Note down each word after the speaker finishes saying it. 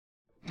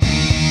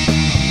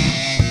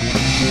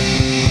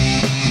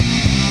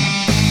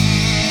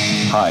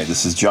Hi,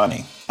 this is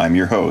Johnny. I'm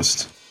your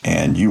host,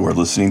 and you are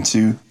listening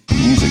to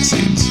Music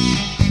Seeds,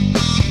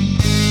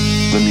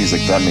 the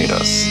music that made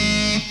us.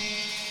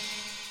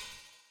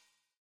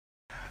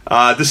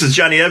 This is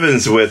Johnny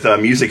Evans with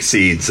Music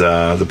Seeds,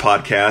 the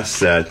podcast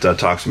that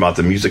talks about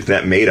the music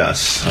that made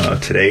us.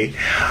 Today,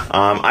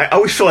 I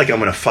always feel like I'm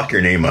going to fuck your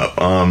name up.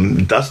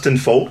 Dustin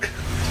Folk?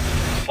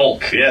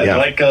 Folk, yeah.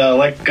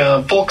 Like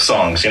folk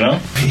songs, you know?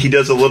 He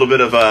does a little bit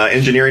of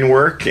engineering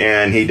work,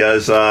 and he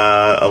does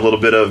a little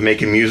bit of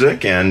making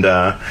music, and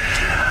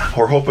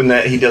we're hoping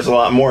that he does a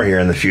lot more here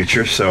in the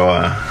future, so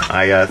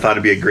I thought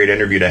it'd be a great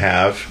interview to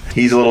have.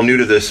 He's a little new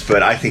to this,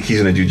 but I think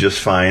he's going to do just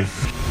fine.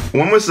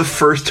 When was the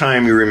first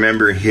time you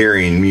remember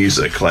hearing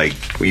music? Like,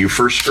 when you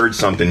first heard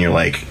something, you're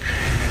like,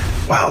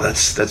 wow,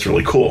 that's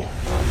really cool.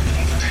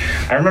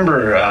 I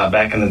remember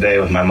back in the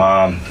day with my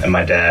mom and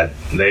my dad,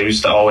 they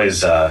used to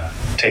always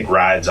take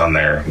rides on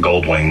their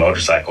Goldwing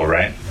motorcycle,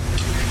 right?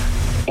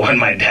 When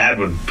my dad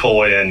would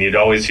pull in, you'd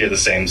always hear the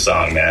same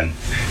song, man.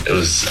 It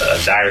was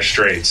Dire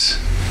Straits.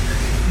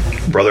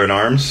 Brother in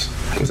Arms?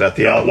 Was that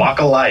the album? Walk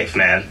of Life,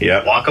 man.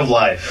 Yeah. Walk of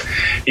Life.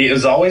 He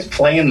was always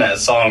playing that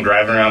song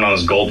driving around on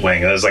his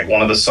Goldwing. It was like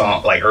one of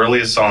the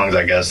earliest songs,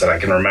 I guess, that I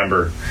can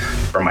remember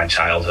from my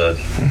childhood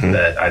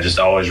that I just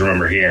always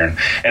remember hearing.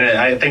 And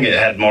I think it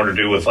had more to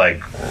do with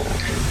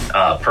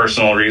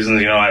personal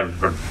reasons. You know,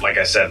 like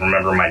I said,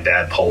 remember my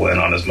dad pull in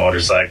on his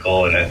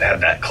motorcycle, and it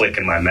had that click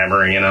in my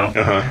memory, you know?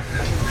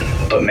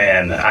 But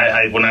man,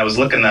 I when I was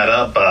looking that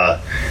up,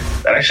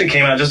 that actually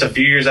came out just a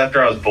few years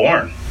after I was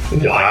born.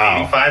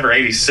 Wow. Like 85 or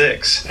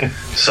 86.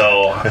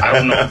 So I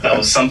don't know if that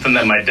was something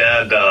that my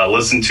dad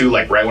listened to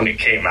like right when it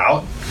came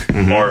out,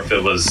 or if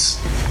it was,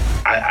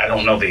 I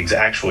don't know the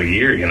actual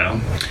year, you know,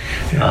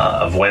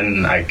 of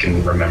when I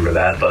can remember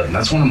that. But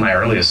that's one of my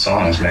earliest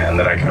songs, man,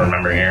 that I can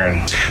remember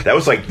hearing. That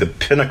was like the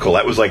pinnacle.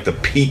 That was like the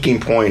peaking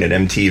point at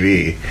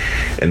MTV.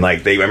 And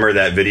like, they remember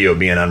that video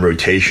being on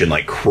rotation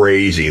like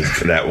crazy,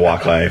 that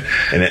Walk Life.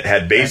 And it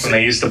had bass. When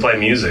they used to play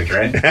music,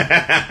 right?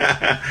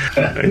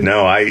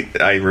 No, I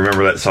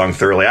remember that song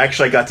thoroughly.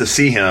 Actually, I got to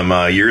see him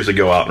years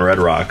ago out in Red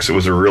Rocks. It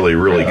was a really,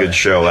 really good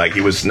show. Like,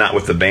 he was not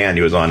with the band,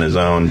 he was on his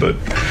own, but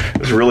it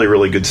was really,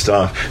 really good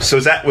stuff.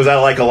 So was that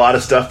like a lot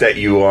of stuff that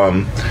you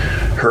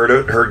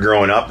heard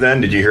growing up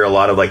then? Did you hear a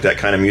lot of like that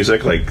kind of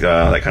music, like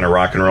that kind of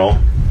rock and roll?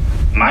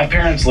 My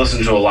parents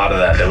listened to a lot of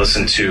that. They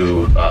listened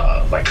to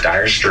like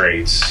Dire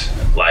Straits,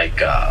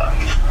 like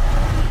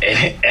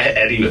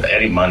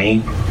Eddie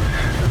Money,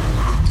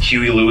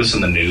 Huey Lewis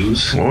and the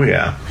News. Oh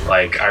yeah.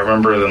 Like, I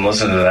remember them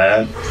listening to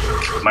that.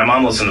 My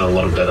mom listened to a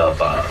little bit of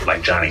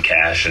like Johnny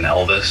Cash and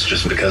Elvis,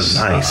 just because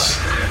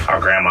our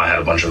grandma had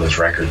a bunch of those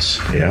records.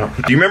 Yeah.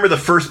 Do you remember the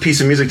first piece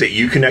of music that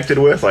you connected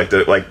with? Like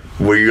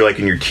were you like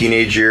in your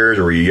teenage years,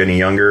 or were you any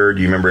younger?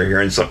 Do you remember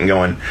hearing something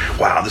going,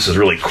 wow, this is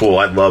really cool,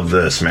 I love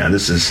this, man,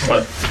 this is...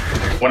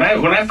 When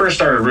I first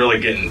started really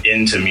getting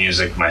into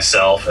music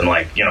myself, and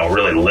like, you know,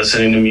 really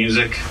listening to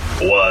music,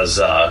 was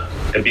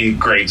it'd be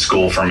grade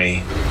school for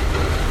me.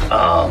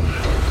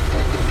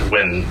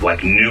 When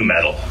like nu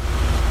metal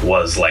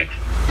was like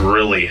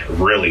really,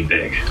 really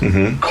big.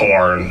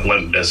 Korn,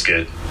 Limp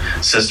Bizkit,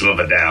 System of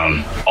a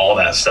Down, all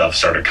that stuff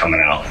started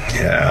coming out.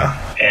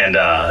 Yeah. And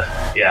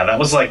that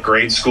was like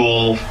grade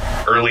school,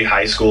 early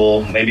high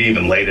school, maybe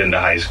even late into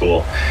high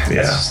school.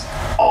 Yeah. That's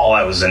all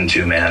I was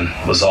into, man,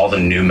 was all the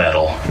nu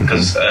metal.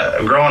 Because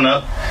growing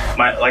up,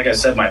 like I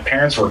said, my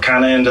parents were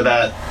kind of into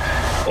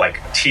that, like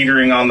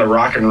teetering on the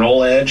rock and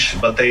roll edge,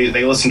 but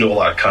they listened to a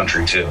lot of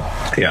country too.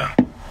 Yeah.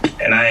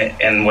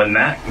 And when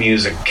that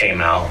music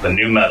came out, the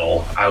nu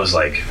metal, I was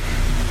like,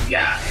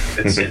 yeah,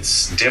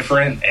 it's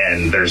different,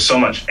 and there's so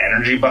much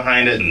energy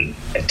behind it, and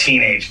a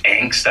teenage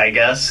angst, I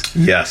guess.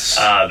 Yes.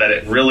 That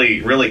it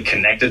really, really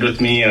connected with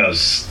me, and it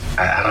was,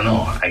 I don't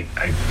know,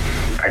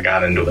 I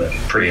got into it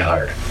pretty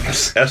hard.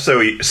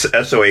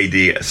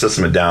 SOAD,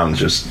 System of Down,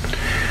 just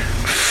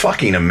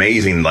fucking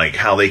amazing, like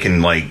how they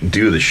can like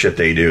do the shit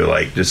they do,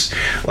 like just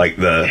like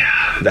the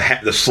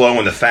slow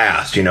and the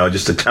fast, you know,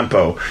 just the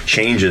tempo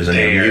changes in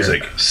their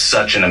music.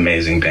 Such an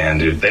amazing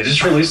band, dude. They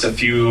just released a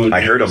few I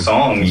heard them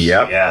songs.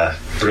 Yep. Yeah,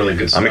 really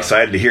good stuff. I'm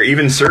excited to hear.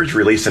 Even Surge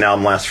released an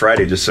album last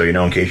Friday, just so you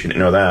know, in case you didn't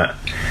know that.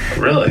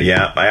 Really?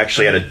 Yeah, I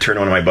actually had to turn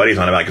one of my buddies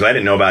on about it, because I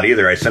didn't know about it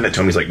either. I sent it to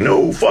him, he's like,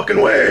 no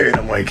fucking way, and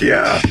I'm like,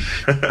 yeah.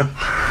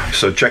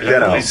 So check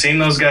that out. I've seen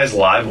those guys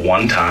live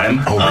one time.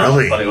 Oh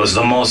really? But it was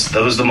the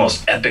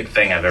most epic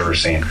thing I've ever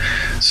seen.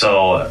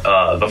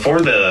 So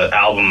before the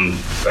album,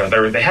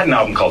 they had an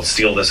album called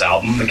Steal This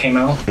Album that came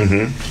out,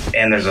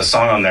 and there's a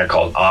song on there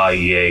called Ah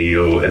Yeah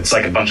You. It's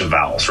like a bunch of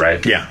vowels,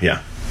 right?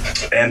 Yeah.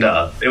 And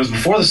it was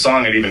before the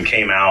song had even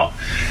came out.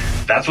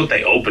 That's what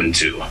they opened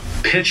to.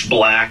 Pitch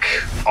black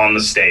on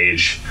the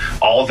stage.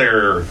 All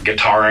their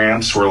guitar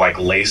amps were like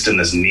laced in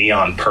this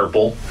neon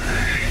purple,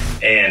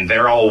 and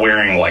they're all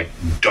wearing like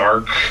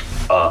dark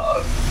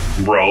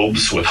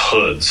robes with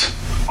hoods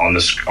on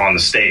the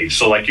stage.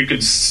 So like you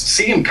could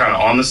see them kind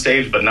of on the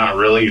stage, but not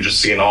really. You're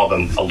just seeing all the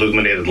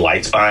illuminated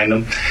lights behind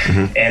them,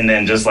 and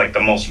then just like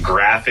the most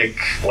graphic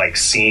like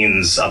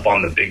scenes up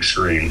on the big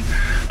screen.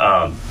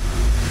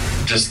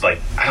 just like,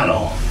 I don't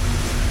know,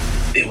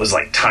 it was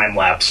like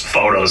time-lapse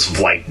photos of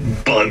like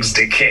bugs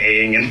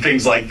decaying and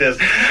things like this.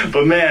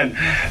 But man,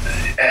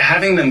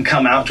 having them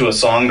come out to a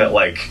song that,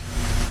 like,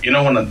 you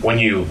know, when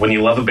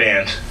you love a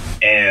band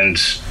and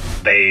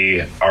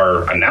they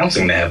are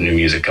announcing they have new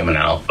music coming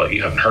out, but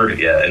you haven't heard it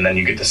yet, and then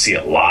you get to see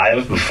it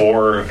live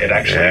before it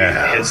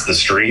actually hits the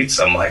streets,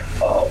 I'm like,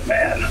 oh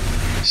man,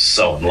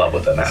 so in love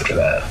with them after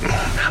that.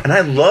 And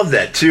I love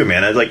that too,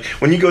 man. I like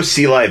when you go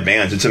see live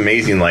bands, it's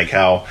amazing like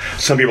how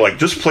some people are like,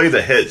 just play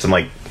the hits. I'm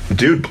like,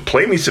 dude,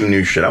 play me some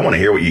new shit. I want to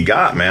hear what you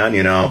got, man.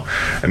 You know,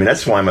 I mean,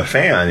 that's why I'm a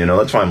fan. You know,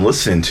 that's why I'm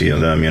listening to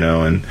them. You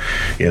know,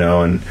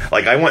 and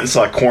like I went and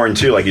saw Korn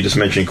too. Like you just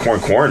mentioned,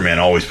 Korn, man,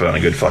 always put on a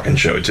good fucking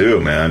show too,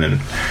 man.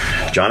 And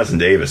Jonathan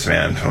Davis,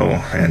 man, oh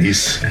man,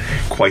 he's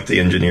quite the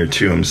engineer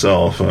too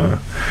himself.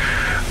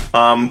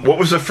 What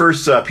was the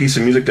first piece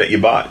of music that you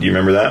bought? Do you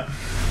remember that?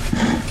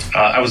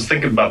 I was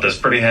thinking about this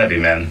pretty heavy,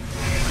 man,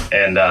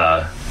 and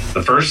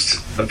the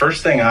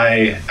first thing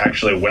I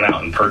actually went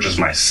out and purchased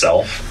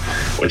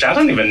myself, which I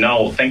don't even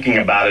know, thinking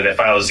about it, if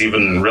I was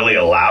even really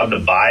allowed to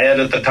buy it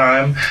at the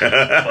time.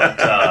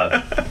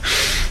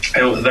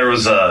 But there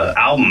was a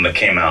album that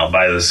came out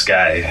by this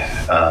guy.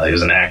 He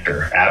was an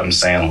actor, Adam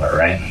Sandler,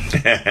 right?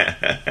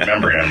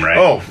 Remember him, right?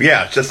 Oh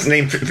yeah, just the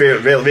name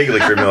vaguely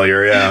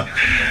familiar, yeah.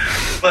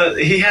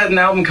 But he had an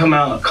album come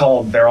out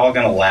called "They're All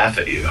Gonna Laugh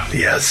at You."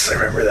 Yes, I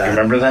remember that. You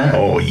remember that?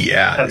 Oh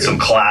yeah, had some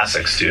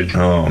classics, dude.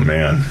 Oh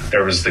man,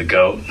 there was The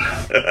Goat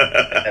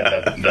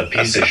and the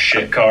Piece of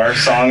Shit Car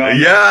song on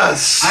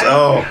yes.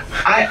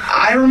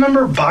 I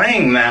remember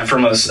buying that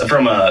from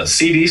a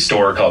CD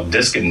store called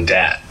Disc and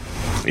Dat.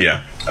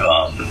 Yeah.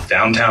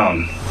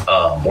 Downtown,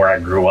 where I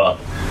grew up.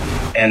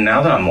 And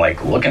now that I'm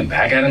like looking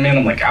back at it, man,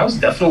 I'm like, I was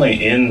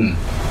definitely in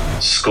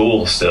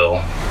school still.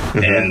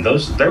 Mm-hmm. And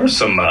there was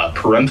some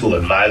parental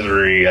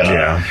advisory,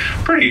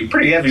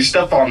 pretty heavy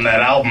stuff on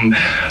that album.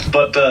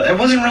 But it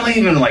wasn't really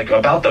even like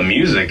about the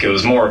music. It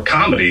was more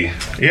comedy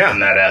in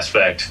that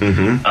aspect.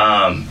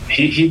 Mm-hmm.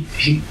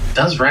 He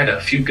does write a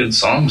few good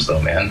songs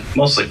though, man.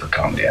 Mostly for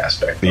comedy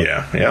aspect. Though.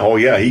 Yeah. Oh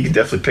yeah, he could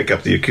definitely pick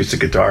up the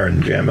acoustic guitar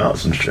and jam out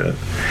some shit.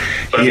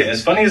 But I mean,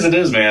 as funny as it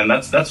is, man,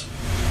 that's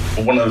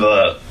one of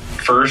the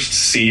first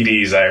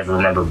CDs I ever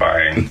remember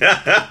buying.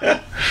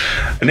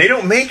 And they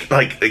don't make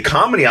like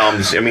comedy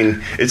albums. I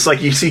mean, it's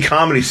like you see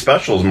comedy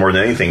specials more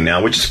than anything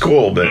now, which is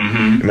cool. But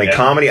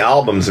comedy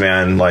albums,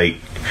 man, like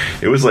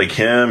it was like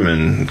him,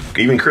 and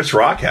even Chris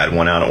Rock had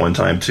one out at one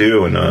time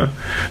too. And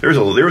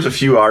there was a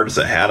few artists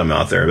that had them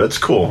out there. That's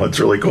cool. That's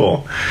really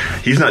cool.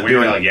 He's not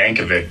Weird doing Al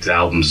Yankovic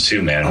albums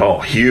too, man. Oh,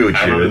 huge,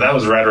 dude. That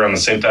was right around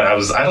the same time.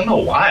 I don't know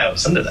why I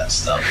was into that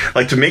stuff.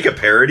 Like to make a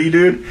parody,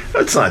 dude.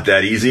 That's not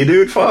that easy,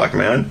 dude. Fuck,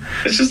 man.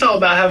 It's just all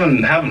about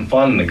having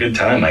fun and a good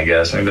time, I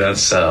guess. Maybe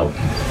that's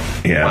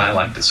why I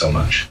liked it so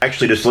much. I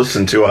actually just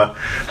listened to a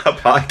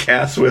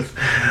podcast with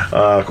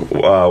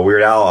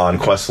Weird Al on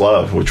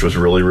Questlove, which was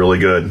really, really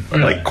good.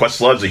 Really? Like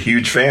Questlove's a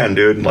huge fan,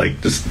 dude.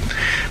 Like just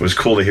it was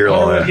cool to hear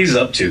all that. What he's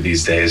up to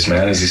these days,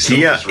 man? Is he still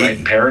just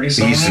writing parody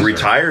songs? He's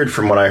retired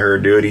from what I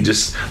heard, dude. He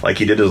just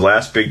he did his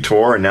last big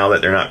tour, and now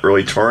that they're not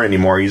really touring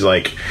anymore, he's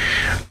like,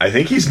 I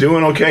think he's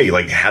doing okay. He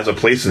has a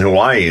place in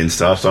Hawaii and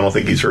stuff, so I don't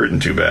think he's hurting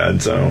too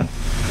bad. So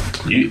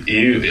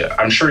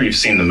I'm sure you've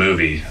seen the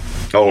movie.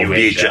 Oh,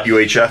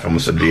 UHF. I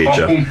almost said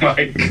VHF. Oh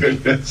my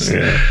goodness.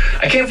 Yeah.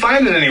 I can't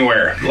find it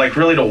anywhere, like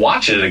really to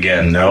watch it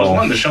again. No. I was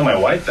wanting to show my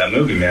wife that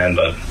movie, man,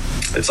 but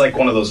it's like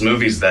one of those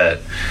movies that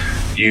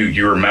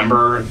you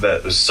remember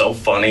that was so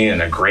funny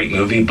and a great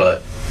movie,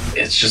 but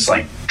it's just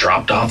like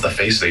dropped off the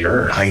face of the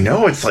earth. I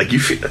know. It's like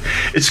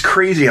it's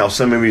crazy how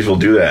some movies will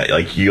do that.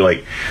 Like you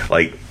like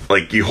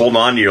you hold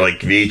on to your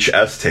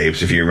VHS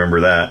tapes, if you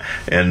remember that,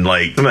 and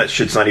some of that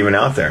shit's not even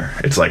out there.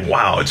 It's like,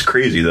 wow, it's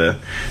crazy to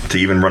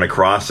even run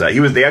across that.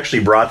 They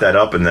actually brought that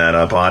up in that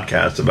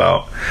podcast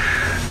about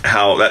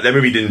how that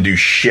movie didn't do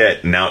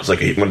shit, and now it's like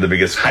one of the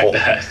biggest cult.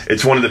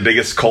 It's one of the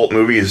biggest cult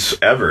movies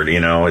ever.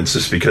 You know, it's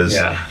just because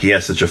he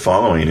has such a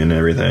following and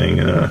everything.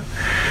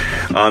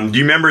 Do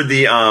you remember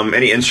the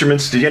any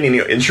instruments? Did you have any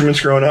instruments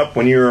growing up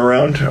when you were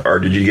around, or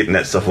did you get in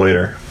that stuff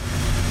later?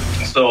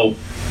 So,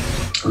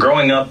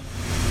 growing up.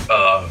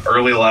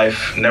 Early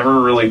life,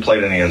 never really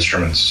played any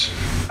instruments.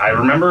 I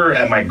remember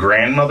at my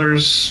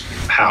grandmother's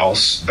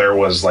house, there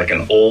was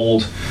an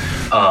old,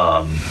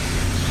 not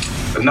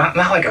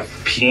like a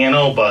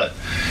piano, but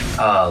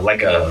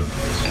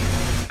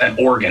an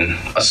organ,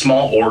 a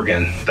small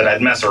organ that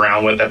I'd mess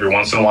around with every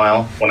once in a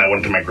while when I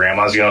went to my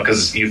grandma's,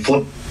 because you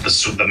flip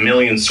the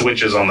million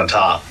switches on the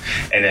top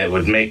and it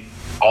would make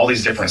all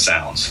these different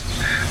sounds.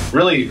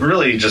 Really,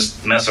 really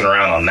just messing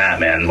around on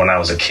that, man, when I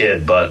was a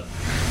kid. But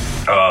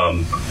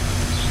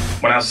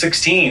when I was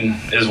 16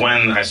 is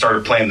when I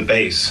started playing the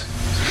bass.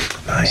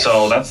 Nice.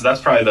 So that's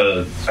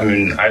probably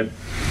I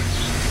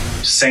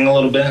sing a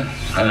little bit.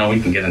 I know we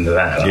can get into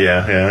that.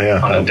 Yeah.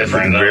 On a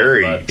different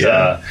note.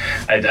 But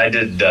I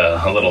did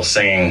a little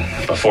singing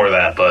before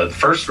that. But the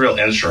first real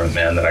instrument,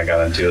 man, that I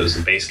got into was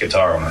the bass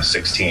guitar when I was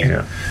 16.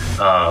 Yeah.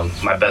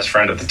 My best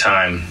friend at the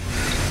time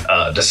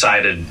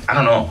decided, I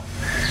don't know,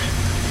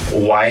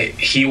 why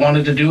he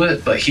wanted to do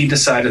it, but he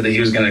decided that he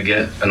was going to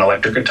get an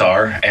electric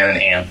guitar and an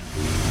amp.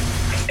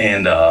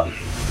 And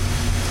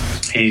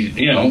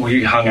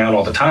we hung out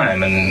all the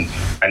time, and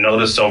I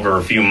noticed over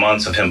a few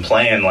months of him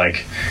playing,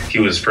 like, he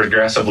was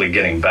progressively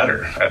getting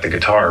better at the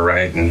guitar,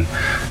 right? And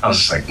I was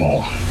just like,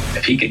 well,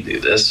 if he could do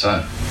this,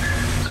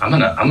 I'm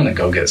gonna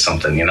go get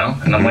something, And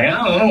I'm like,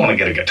 I don't want to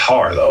get a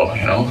guitar though,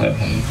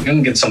 I'm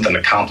gonna get something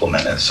to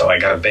complement it. So I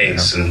got a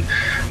bass, and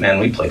man,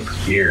 we played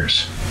for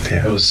years.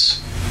 Yeah.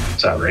 It's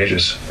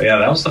outrageous. But yeah,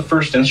 that was the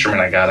first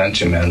instrument I got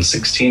into, man.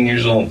 16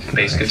 years old,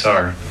 bass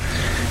guitar.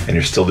 And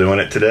you're still doing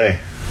it today.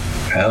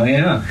 Hell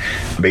yeah.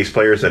 Bass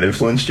players that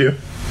influenced you?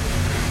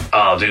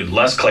 Oh, dude,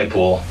 Les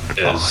Claypool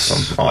is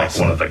awesome. like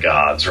one of the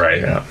gods,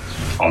 right? Yeah.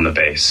 On the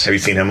bass. Have you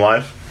seen him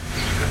live?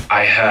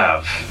 I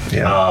have.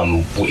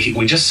 Yeah.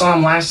 We just saw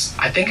him I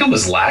think it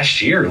was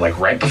last year, like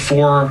right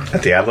before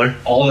at the Adler.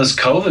 All this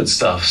COVID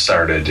stuff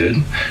started,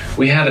 dude.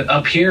 We had it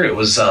up here. It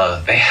was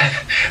they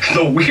had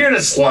the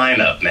weirdest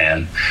lineup,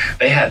 man.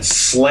 They had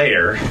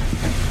Slayer,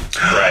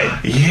 right?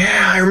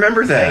 Yeah, I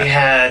remember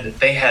that.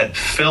 They had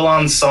Phil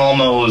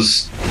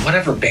Anselmo's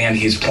whatever band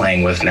he's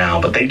playing with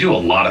now, but they do a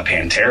lot of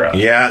Pantera.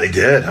 Yeah, they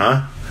did,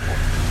 huh?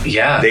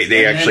 Yeah.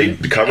 They actually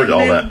covered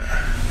all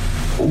that.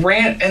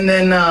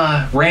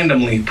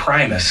 Randomly,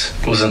 Primus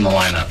was in the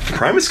lineup.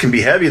 Primus can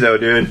be heavy, though,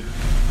 dude.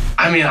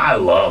 I mean, I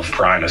love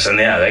Primus, and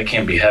yeah, they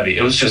can be heavy.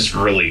 It was just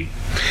really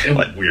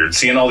weird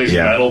seeing all these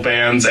metal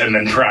bands and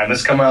then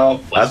Primus come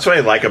out. That's what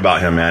I like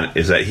about him, man,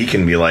 is that he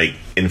can be like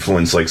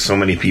influence like so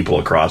many people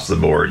across the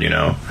board.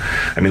 I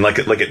mean,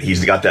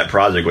 he's got that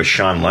project with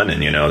Sean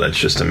Lennon. That's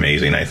just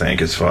amazing. I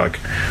think as fuck.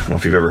 I don't know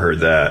if you've ever heard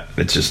that.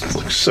 It just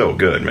looks so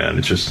good, man.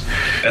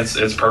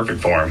 It's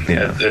perfect for him.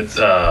 Yeah. It's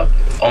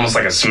almost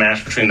like a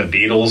smash between the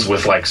Beatles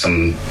with like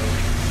some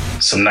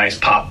nice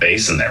pop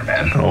bass in there,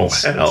 man. Oh,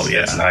 hell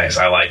yeah. It's nice.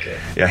 I like it.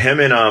 Yeah, him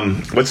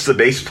and what's the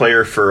bass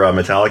player for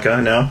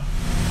Metallica now?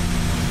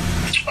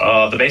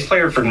 The bass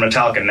player for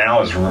Metallica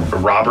now is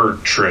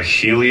Robert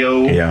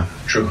Trujillo. Yeah.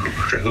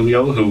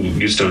 Trujillo, who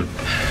used to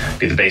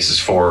be the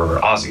bassist for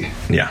Ozzy.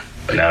 Yeah.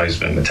 But now he's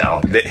been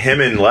Metallica.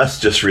 Him and Les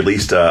just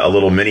released a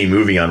little mini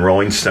movie on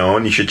Rolling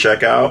Stone. You should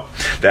check out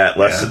that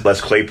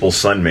Les Claypool's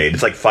son made.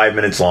 It's like 5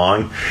 minutes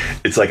long.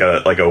 It's like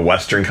a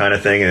Western kind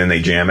of thing, and then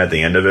they jam at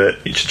the end of it.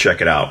 You should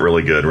check it out.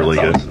 Really good. Really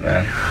good. Awesome,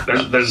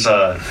 man. There's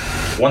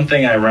one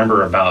thing I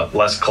remember about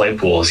Les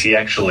Claypool is he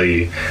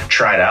actually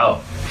tried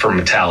out for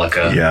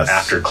Metallica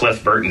after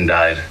Cliff Burton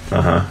died.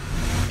 Uh-huh.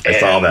 I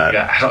saw that.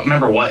 I don't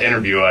remember what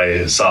interview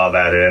I saw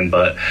that in,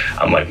 but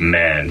I'm like,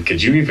 man,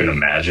 could you even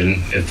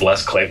imagine if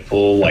Les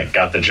Claypool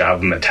got the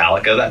job in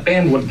Metallica? That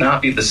band would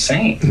not be the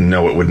same.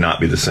 No, it would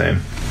not be the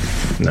same.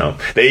 No.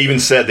 They even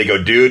said, they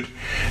go, dude,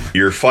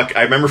 you're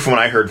I remember from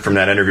when I heard from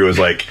that interview, it was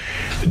like,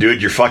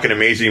 dude, you're fucking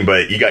amazing,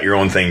 but you got your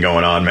own thing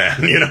going on, man.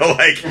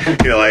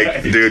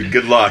 Dude,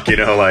 good luck.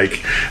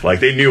 Like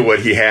they knew what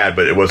he had,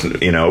 but it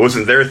wasn't, it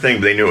wasn't their thing,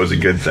 but they knew it was a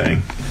good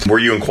thing. Were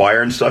you in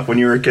choir and stuff when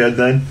you were a kid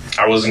then?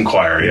 I was in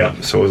choir,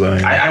 yeah. So was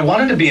I. I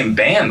wanted to be in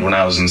band when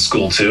I was in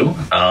school too.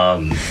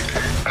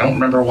 I don't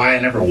remember why I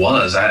never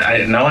was.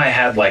 I know I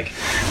had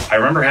I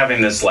remember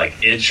having this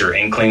itch or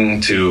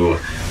inkling to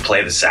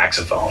play the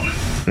saxophone.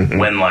 Mm-hmm.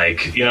 When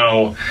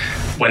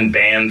when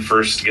band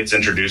first gets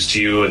introduced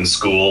to you in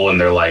school, and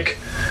they're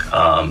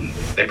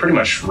they pretty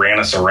much ran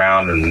us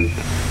around and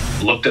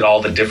looked at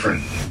all the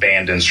different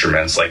band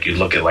instruments. You'd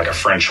look at a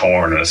French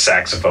horn and a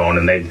saxophone,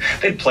 and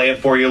they'd play it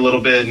for you a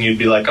little bit, and you'd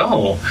be like,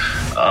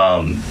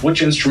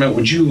 which instrument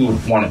would you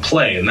want to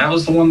play? And that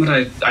was the one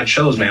that I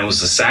chose, man,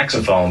 was the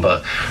saxophone.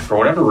 But for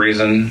whatever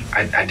reason,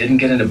 I didn't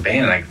get into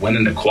band. I went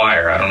into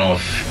choir. I don't know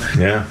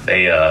if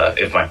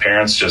if my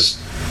parents just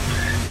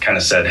kind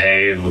of said,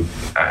 hey,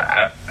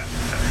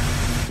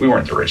 we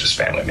weren't the richest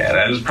family, man.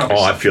 It was probably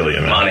I feel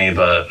you, man. Money,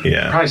 but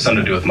probably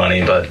something to do with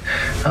money. But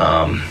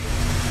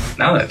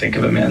now that I think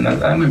of it, man,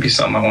 that might be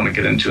something I want to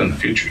get into in the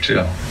future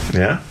too.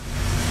 Yeah,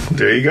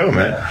 there you go,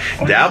 man.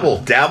 Yeah.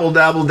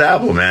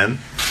 Dabble, man.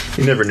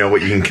 You never know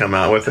what you can come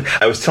out with.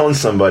 I was telling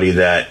somebody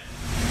that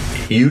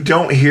you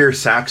don't hear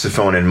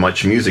saxophone in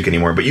much music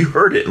anymore, but you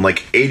heard it in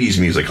 80s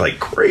music like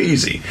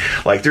crazy.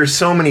 There's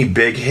so many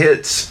big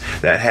hits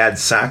that had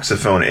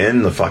saxophone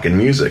in the fucking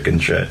music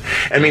and shit.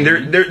 I mean,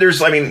 there's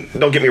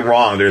don't get me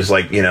wrong, there's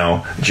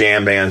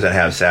jam bands that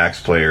have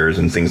sax players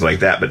and things like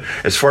that, but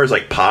as far as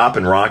pop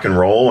and rock and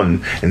roll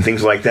and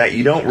things like that,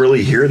 you don't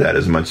really hear that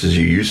as much as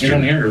you used to. You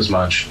don't hear it as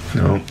much.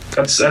 No.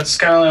 That's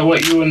kind of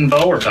what you and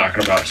Bo were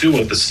talking about too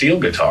with the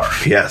steel guitar.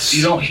 Yes.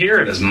 You don't hear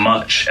it as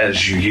much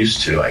as you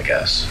used to, I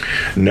guess.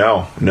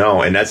 No,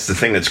 and that's the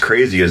thing that's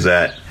crazy is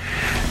that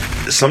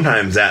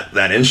sometimes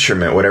that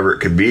instrument, whatever it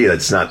could be,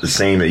 that's not the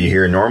same that you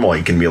hear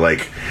normally. It can be wow,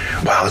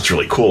 that's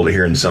really cool to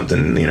hear in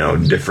something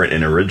different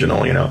and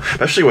original.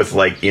 Especially with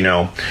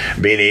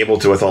being able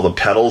to, with all the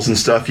pedals and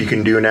stuff you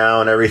can do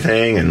now and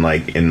everything, and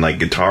in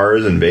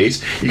guitars and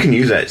bass, you can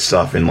use that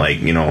stuff in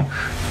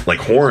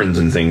horns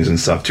and things and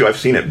stuff too. I've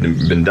seen it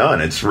been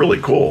done. It's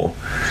really cool.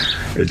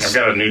 I've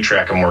got a new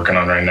track I'm working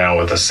on right now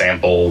with a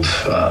sampled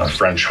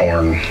French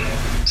horn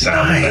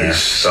sound in there.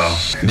 So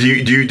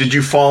did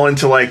you fall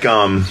into like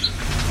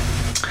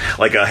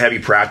a heavy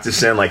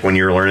practice in, like when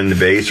you were learning the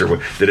bass,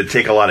 or did it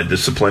take a lot of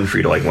discipline for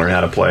you to like learn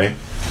how to play?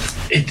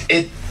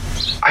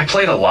 I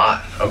played a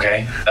lot.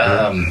 Okay.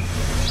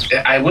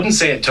 I wouldn't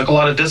say it took a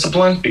lot of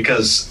discipline,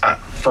 because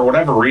for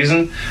whatever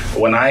reason,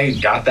 when I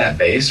got that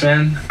bass,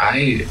 man,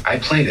 I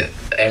played it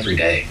every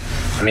day.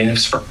 I mean, it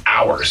was for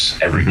hours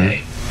every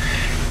day.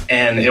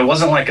 And it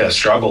wasn't like a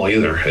struggle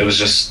either. It was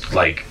just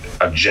like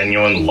a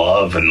genuine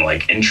love and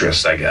like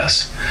interest, I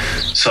guess.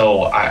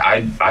 So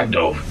I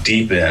dove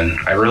deep in.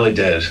 I really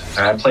did. And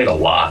I played a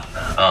lot.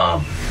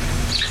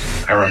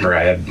 I remember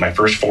I had my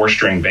first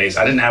 4-string bass.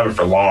 I didn't have it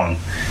for long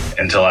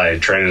until I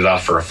traded it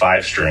off for a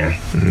 5-string.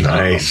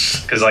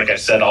 Nice. Because like I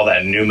said, all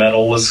that new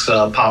metal was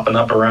popping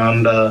up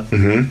around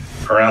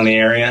around the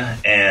area.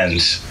 And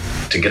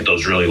to get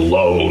those really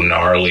low,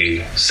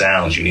 gnarly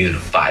sounds, you needed a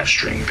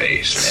 5-string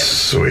bass, man.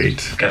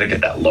 Sweet. Got to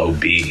get that low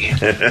B.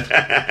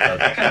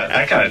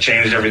 That kind of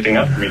changed everything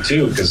up for me,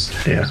 too, because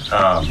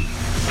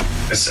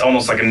it's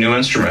almost like a new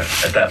instrument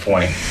at that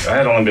point. I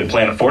had only been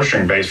playing a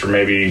 4-string bass for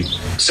maybe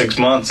 6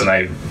 months, and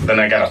then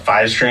I got a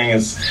 5-string.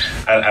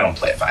 I don't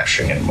play a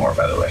 5-string anymore,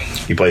 by the way.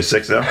 You play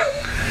 6 now?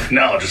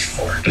 No, just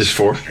 4. Just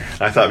 4?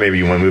 I thought maybe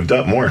you moved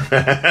up more.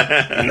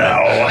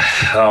 No.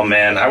 Oh,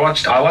 man. I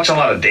watch a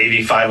lot of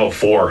Davey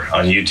 504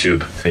 on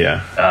YouTube.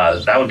 Yeah.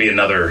 That would be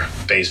another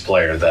bass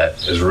player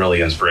that is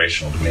really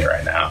inspirational to me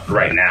right now.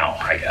 Right now,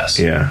 I guess.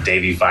 Yeah.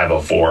 Davey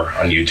 504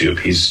 on YouTube.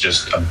 He's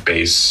just a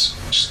bass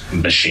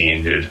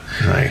machine, dude.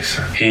 Nice.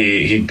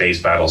 He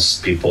bass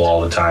battles people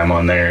all the time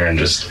on there, and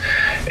just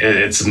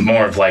it's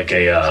more of like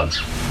a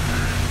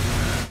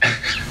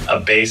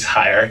bass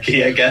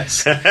hierarchy, I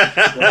guess.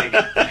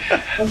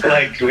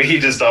 like he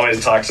just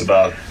always talks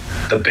about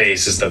the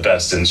bass is the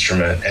best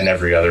instrument, and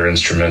every other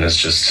instrument is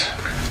just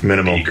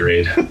minimal B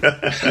grade.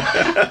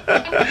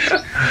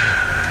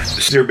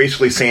 So you're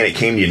basically saying it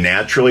came to you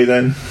naturally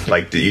then?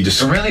 Like, did you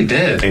just... It really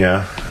did.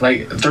 Yeah.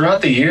 Like,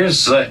 throughout the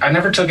years, I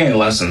never took any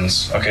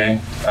lessons, okay?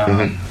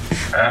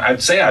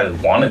 I'd say I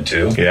wanted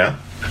to. Yeah.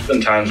 There's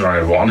been times where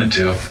I wanted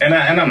to. And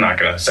I'm not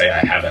going to say I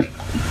haven't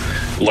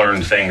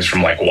learned things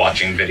from, like,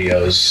 watching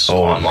videos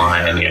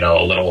online, you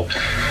know, little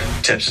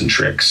tips and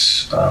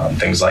tricks,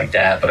 things like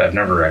that. But I've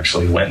never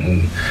actually went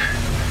and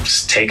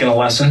taken a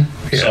lesson.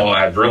 Yeah. So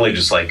I've really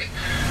just, like...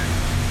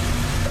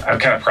 I've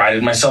kind of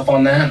prided myself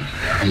on that.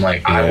 I'm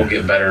like, I will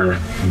get better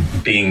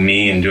being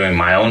me and doing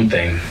my own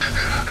thing.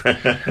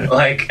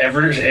 Like,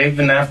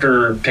 even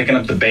after picking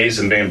up the bass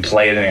and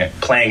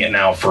playing it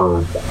now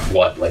for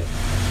what, like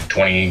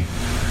 20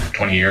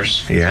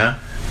 years? Yeah.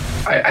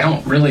 I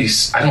don't really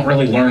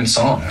learn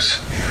songs.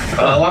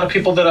 A lot of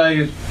people that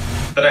I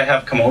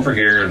have come over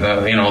here,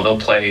 you know, they'll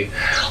play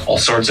all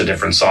sorts of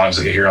different songs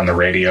that you hear on the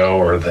radio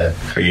or that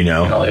you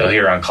know you'll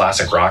hear on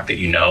classic rock that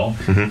you know.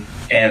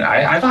 And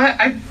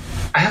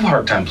I have a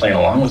hard time playing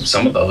along with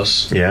some of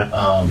those. Yeah.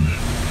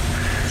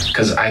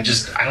 Because I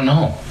don't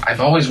know.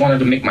 I've always wanted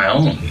to make my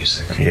own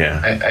music.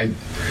 Yeah.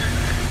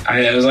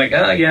 I was like,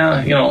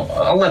 yeah, you know,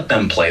 I'll let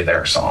them play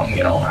their song.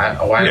 You know,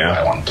 why do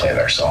I want to play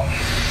their song?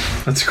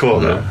 That's cool,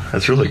 though.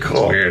 That's really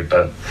cool. It's weird,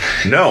 but...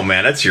 No,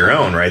 man, that's your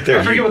own right there.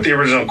 I forget what the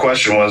original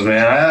question was,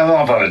 man. I'm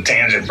off on a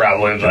tangent,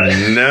 probably, but...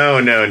 No.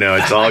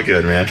 It's all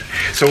good, man.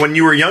 So when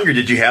you were younger,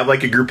 did you have,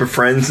 like, a group of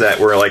friends that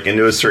were, like,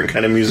 into a certain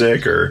kind of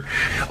music? Or,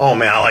 oh,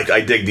 man,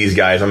 I dig these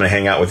guys. I'm going to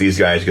hang out with these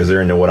guys because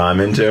they're into what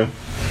I'm into?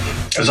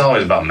 It was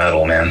always about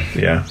metal, man.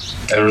 Yeah.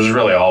 It was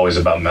really always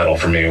about metal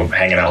for me,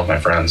 hanging out with my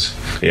friends.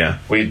 Yeah.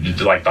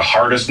 Like, the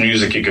hardest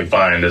music you could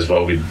find is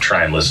what we'd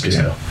try and listen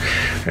to.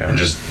 Yeah. And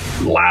just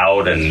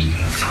loud and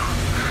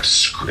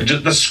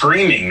just the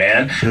screaming,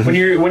 man. When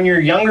you're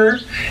younger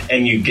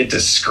and you get to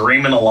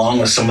screaming along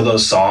with some of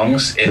those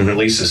songs, it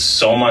releases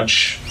so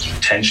much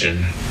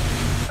tension,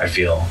 I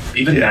feel.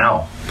 Even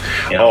now.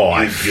 You know,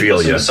 I feel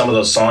listen to some of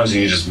those songs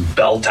and you just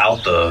belt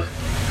out the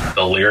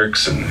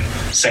lyrics and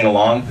sing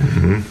along.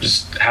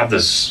 Just have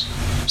this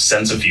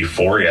sense of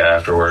euphoria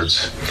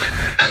afterwards.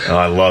 Oh,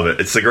 I love it.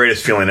 It's the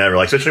greatest feeling ever.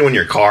 Like, especially when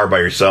you're in your car by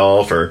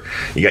yourself or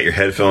you got your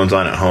headphones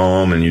on at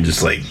home and you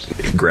just, like,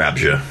 it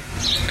grabs you.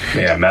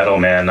 Yeah, metal,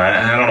 man.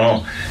 I don't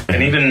know.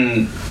 And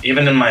even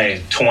in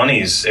my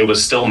 20s, it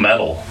was still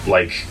metal.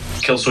 Like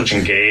Killswitch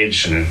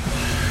Engage and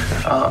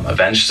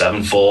Avenged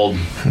Sevenfold.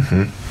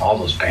 All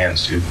those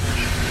bands, dude.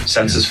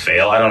 Senses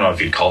Fail. I don't know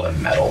if you'd call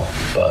them metal,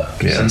 but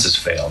Senses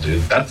Fail,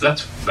 dude.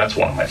 That's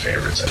one of my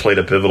favorites. Played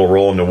a pivotal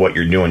role into what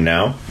you're doing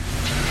now?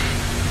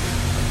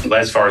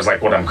 As far as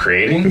like what I'm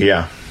creating?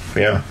 Yeah.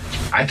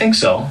 I think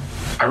so.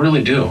 I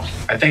really do.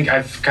 I think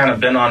I've kind of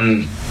been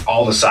on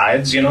all the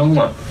sides, you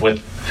know,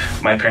 with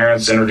my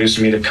parents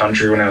introducing me to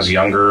country when I was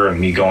younger and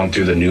me going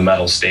through the new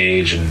metal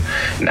stage, and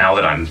now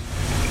that I'm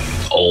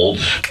old.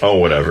 Oh,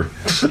 whatever.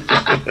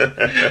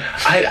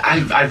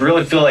 I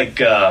really feel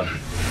like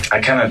I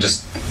kind of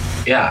just,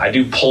 I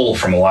do pull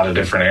from a lot of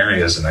different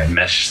areas and I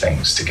mesh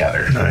things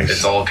together. Nice.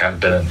 It's all kind of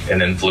been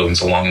an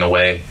influence along the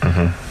way.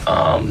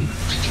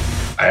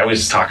 I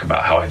always talk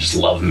about how I just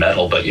love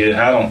metal, but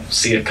I don't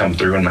see it come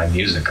through in my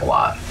music a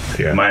lot.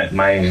 Yeah.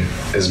 Mine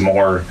is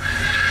more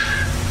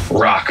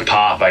rock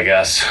pop, I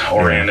guess,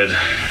 oriented.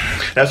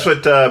 That's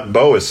what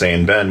Bo was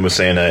saying. Ben was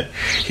saying that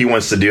he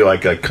wants to do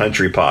like a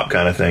country pop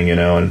kind of thing, you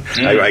know. And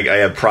I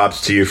have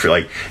props to you for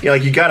like, you know,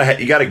 like you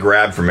gotta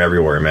grab from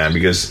everywhere, man,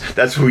 because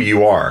that's who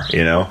you are,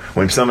 you know.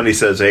 When somebody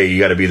says, "Hey, you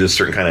got to be this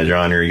certain kind of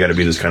genre, you got to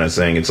be this kind of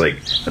thing," it's like,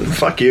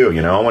 fuck you,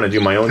 you know. I want to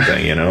do my own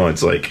thing, you know.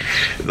 It's like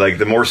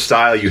the more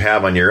style you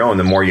have on your own,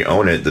 the more you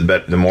own it,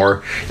 the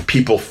more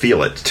people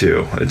feel it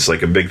too. It's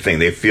like a big thing.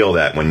 They feel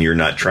that when you're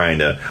not trying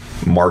to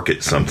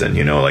market something,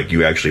 you know, like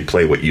you actually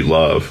play what you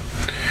love.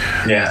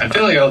 Yeah, I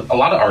feel like a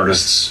lot of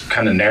artists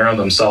kind of narrow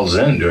themselves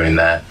in doing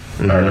that,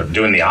 or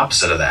doing the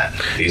opposite of that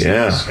these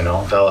days. You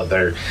know,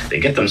 they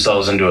get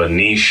themselves into a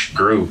niche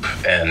group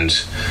and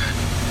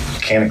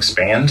can't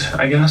expand,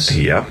 I guess.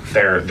 Yeah,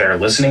 their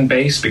listening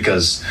base,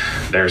 because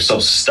they're so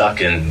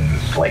stuck in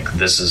like,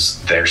 this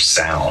is their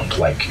sound.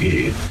 Like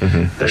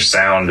their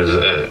sound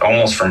is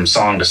almost from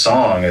song to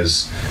song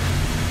is.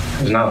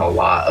 There's not a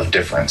lot of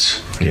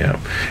difference. Yeah,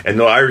 and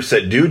the artists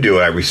that do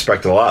it, I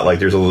respect a lot. Like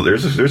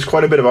there's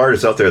quite a bit of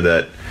artists out there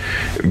that,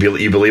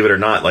 you believe it or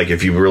not, like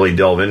if you really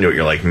delve into it,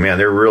 you're like, man,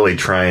 they're really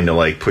trying to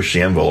like push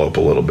the envelope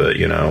a little bit,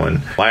 you know.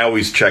 And I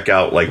always check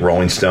out like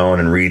Rolling Stone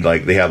and read,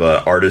 like they have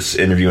a artist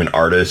interview an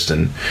artist,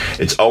 and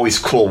it's always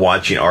cool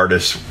watching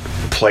artists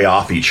play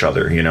off each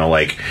other, you know,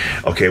 like,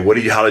 okay,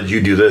 how did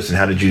you do this and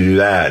how did you do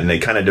that, and it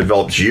kind of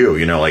develops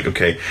you know, like,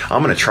 okay,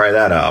 I'm gonna try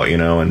that out, you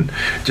know. And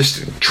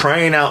just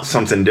trying out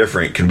something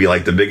different can be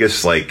like the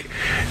biggest like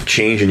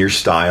change in your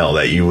style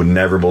that you would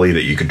never believe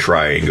that you could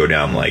try and go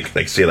down like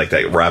say like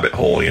that rabbit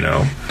hole, you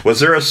know. Was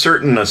there a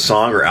certain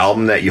song or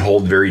album that you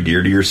hold very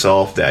dear to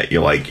yourself that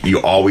you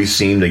always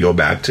seem to go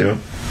back to?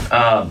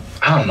 I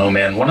don't know,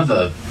 man. One of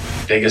the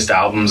biggest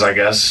albums, I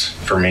guess,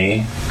 for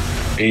me,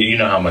 you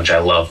know how much I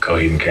love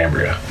Coheed and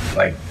Cambria.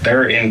 Like,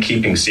 their In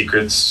Keeping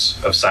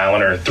Secrets of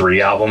Silent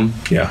 3 album.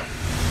 Yeah.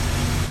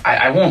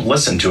 I won't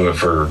listen to it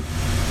for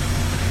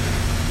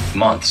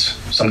months,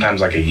 sometimes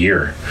like a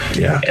year.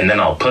 Yeah. And then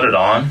I'll put it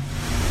on,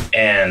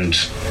 and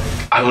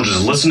I will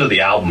just listen to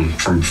the album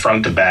from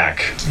front to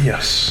back.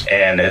 Yes.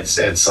 And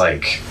it's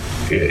like,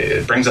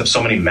 it brings up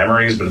so many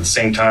memories, but at the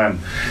same time,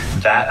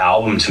 that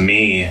album to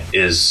me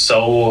is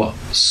so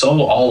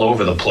all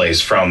over the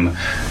place, from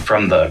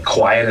the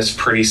quietest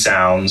pretty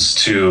sounds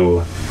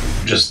to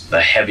just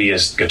the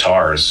heaviest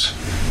guitars.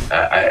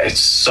 It's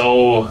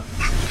so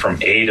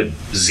from A to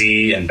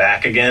Z and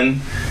back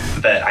again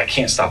that I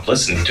can't stop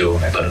listening to it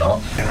when I put it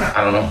on.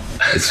 I don't know.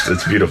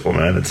 It's beautiful,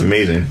 man. It's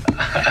amazing.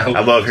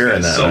 I love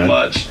hearing that so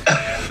much.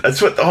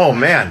 That's what. Oh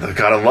man,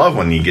 God, I love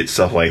when you get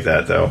stuff like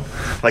that though.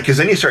 Like, because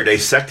then you start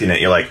dissecting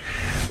it. You're like,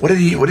 what did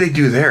they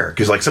do there?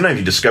 Because like sometimes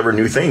you discover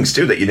new things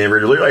too that you never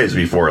realized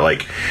before.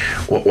 Like,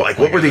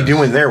 what were they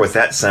doing there with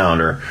that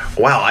sound? Or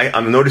wow,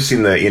 I'm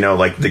noticing the, you know,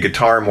 like the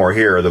guitar more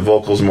here, or the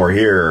vocals more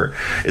here.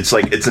 It's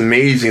like, it's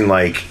amazing.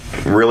 Like,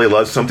 really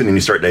love something and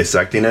you start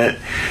dissecting it,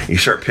 you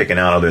start picking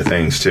out other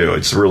things too.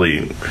 It's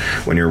really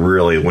when you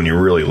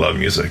really love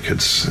music,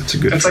 it's a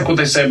good. It's like what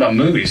they say about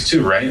movies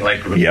too, right?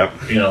 Like, yep.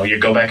 You know, you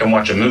go back and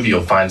watch a movie,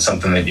 you'll find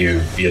something that you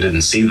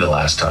didn't see the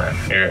last time.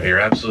 You're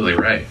absolutely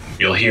right.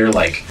 You'll hear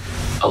like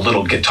a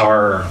little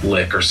guitar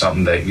lick or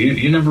something that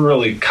you never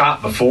really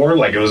caught before.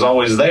 Like, it was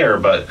always there,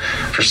 but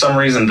for some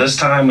reason this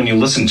time when you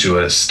listen to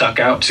it, it stuck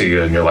out to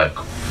you and you're like,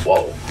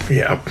 whoa.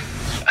 Yeah.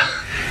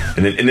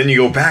 And then you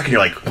go back and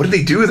you're like, what did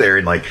they do there?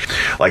 And like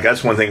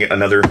that's one thing.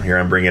 Another, here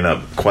I'm bringing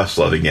up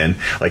Questlove again.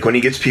 Like, when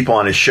he gets people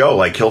on his show,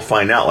 like he'll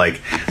find out like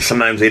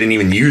sometimes they didn't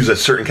even use a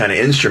certain kind of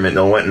instrument.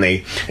 They went and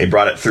they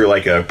brought it through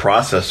like a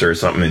processor or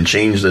something and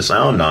changed the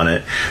sound on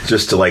it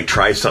just to like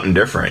try something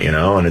different, you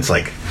know. And it's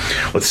like,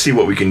 let's see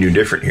what we can do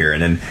different here.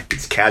 And then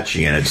it's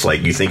catchy and it's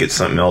like you think it's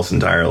something else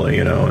entirely,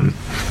 you know. And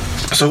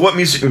so, what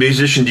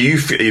musician do you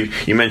feel?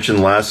 You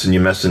mentioned Les, and you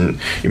mentioned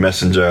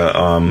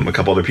a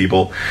couple other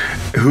people.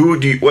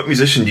 What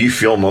musician do you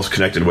feel most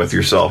connected with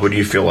yourself? Who do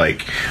you feel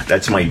like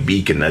that's my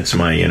beacon? That's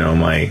my, you know,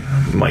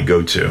 my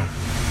go-to.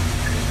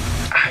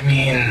 I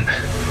mean,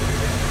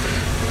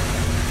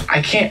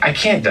 I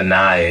can't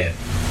deny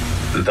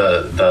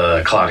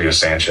the Claudio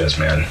Sanchez,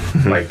 man.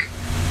 Mm-hmm. Like,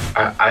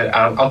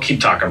 I'll keep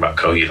talking about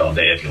Coheed all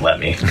day if you let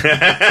me.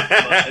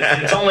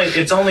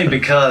 it's only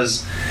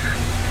because,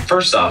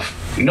 first off,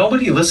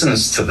 nobody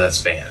listens to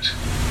this band.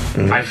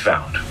 Mm-hmm. I've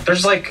found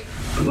there's like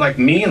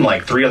me and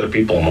like 3 other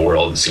people in the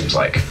world, it seems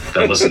like,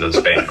 that listen to this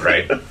band,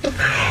 right?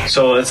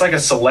 So it's like a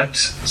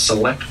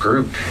select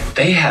group.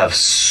 They have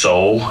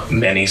so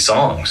many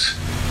songs,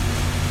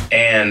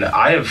 and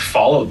I have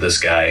followed this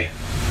guy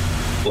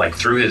like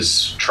through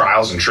his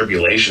trials and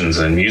tribulations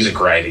in music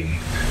writing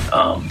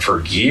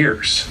for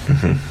years.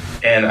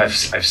 Mm-hmm. And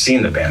I've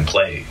seen the band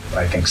play,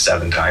 I think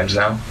 7 times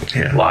now,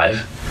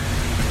 live.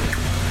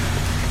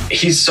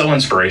 He's so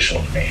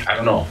inspirational to me. I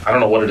don't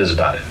know what it is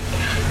about it.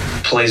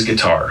 plays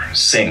guitar,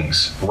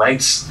 sings,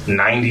 writes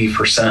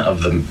 90%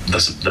 of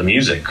the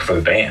music for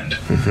the band.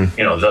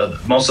 You know, the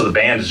most of the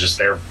band is just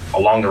there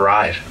along the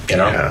ride, you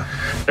know.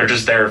 Yeah. They're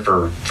just there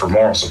for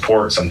moral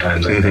support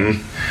sometimes, I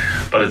think.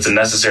 But it's a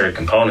necessary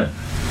component.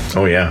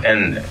 Oh yeah.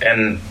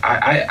 And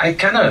I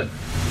kind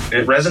of,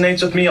 it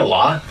resonates with me a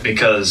lot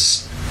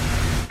because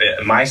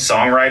my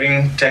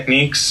songwriting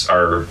techniques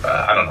are,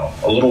 I don't know,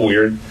 a little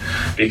weird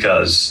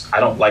because I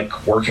don't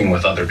like working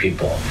with other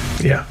people.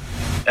 Yeah.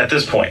 At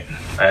this point.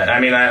 I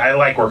mean, I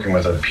like working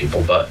with other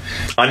people, but...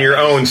 On your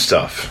own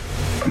stuff.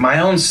 My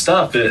own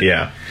stuff.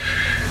 Yeah.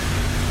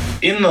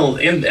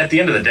 At the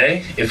end of the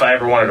day, if I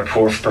ever wanted to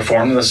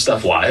perform this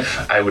stuff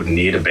live, I would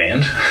need a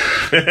band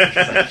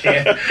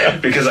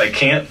because I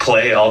can't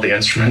play all the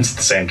instruments at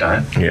the same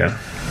time. Yeah.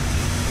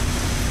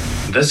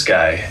 This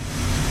guy,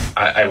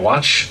 I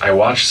watch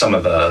some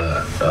of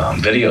the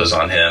videos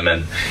on him,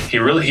 and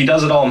he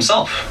does it all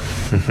himself.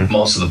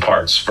 Most of the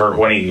parts for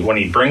when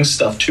he brings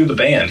stuff to the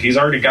band, he's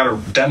already got a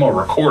demo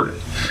recorded.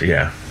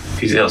 Yeah.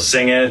 He'll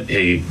sing it.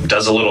 He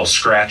does a little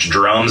scratch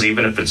drums,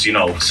 even if it's, you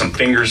know, some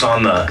fingers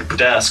on the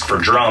desk for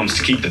drums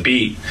to keep the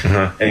beat.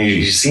 And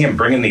you see him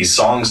bringing these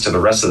songs to the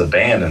rest of the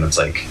band, and it's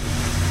like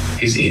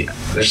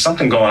there's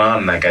something going on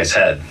in that guy's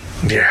head.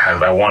 Yeah,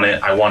 I want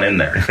it. I want in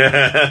there.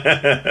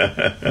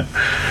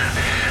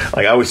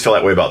 Like, I always feel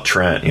that way about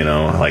Trent, you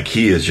know, like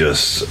he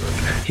does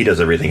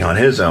everything on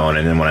his own.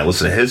 And then when I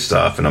listen to his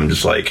stuff, and I'm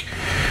just like,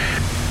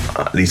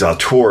 these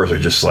auteurs are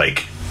just like,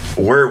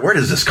 where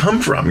does this come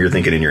from? You're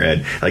thinking in your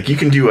head, like, you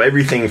can do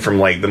everything from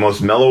like the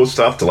most mellow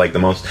stuff to like the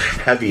most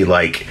heavy,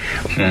 like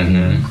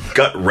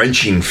gut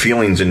wrenching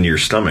feelings into your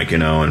stomach, you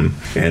know. And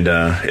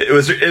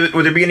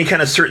would there be any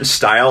kind of certain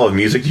style of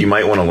music that you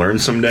might want to learn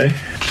someday?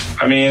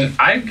 I mean,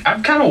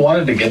 I've kind of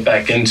wanted to get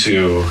back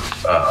into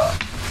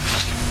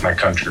my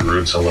country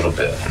roots a little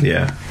bit.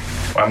 Yeah.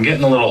 I'm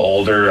getting a little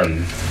older,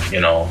 and, you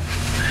know,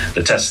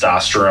 the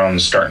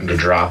testosterone's starting to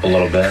drop a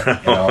little bit.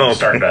 You know, I'm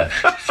starting to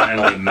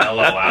finally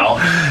mellow out.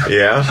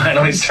 Yeah.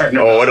 Finally starting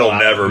to it'll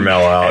never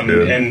mellow out,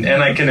 dude. And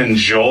I can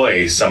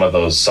enjoy some of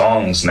those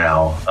songs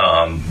now,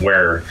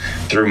 where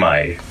through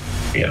my,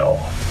 you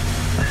know,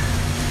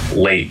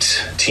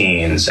 late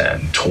teens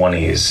and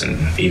 20s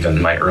and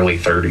even my early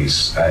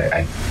 30s,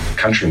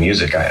 country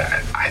music,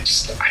 I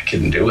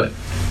couldn't do it.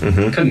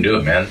 Couldn't do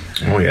it, man.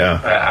 Oh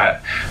yeah.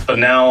 But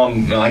now,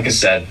 like I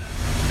said,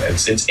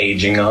 it's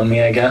aging on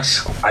me, I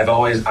guess. I've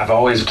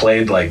always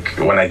played, like,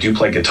 when I do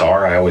play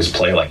guitar, I always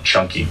play like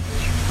chunky,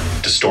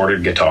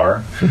 distorted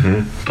guitar.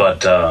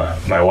 But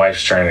my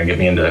wife's trying to get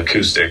me into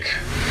acoustic,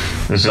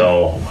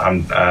 so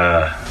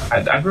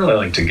I'd really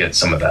like to get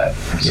some of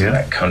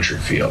that country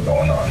feel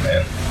going on,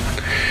 man.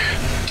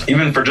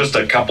 Even for just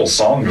a couple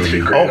songs would be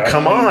great. Oh,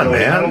 come on,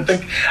 man! I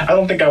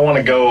don't think I want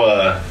to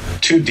go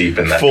too deep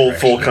in that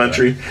full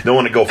country. Don't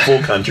want to go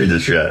full country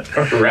just yet.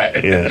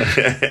 Right?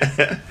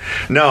 Yeah.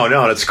 No,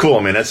 that's cool.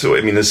 I mean,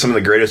 there's some of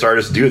the greatest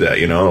artists do that.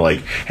 You know,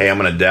 like, hey, I'm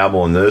going to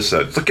dabble in this.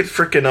 Look at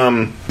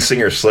frickin'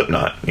 singer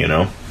Slipknot. You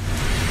know.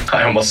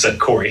 I almost said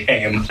Corey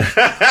Haim.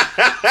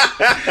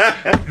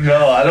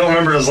 No, I don't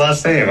remember his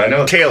last name. I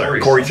know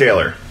it's Corey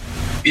Taylor.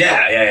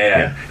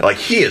 Yeah. Like,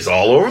 he is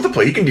all over the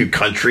place. He can do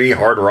country,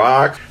 hard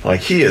rock.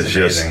 Like, he is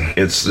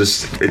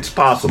it's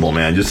possible,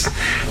 man. Just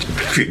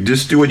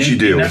do what you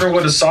do. You never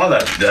would have saw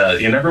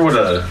that. You never would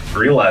have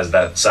realized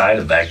that side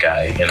of that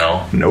guy, you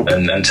know? Nope.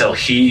 And until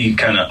he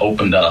kind of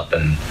opened up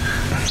and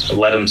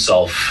let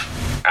himself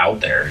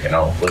out there, you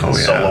know, with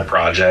his solo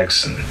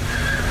projects. And,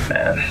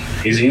 man,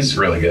 he's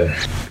really good.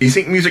 You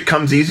think music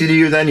comes easy to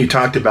you then? You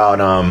talked about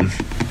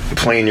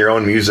playing your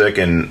own music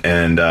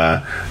and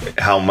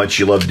how much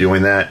you love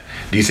doing that.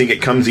 Do you think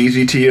it comes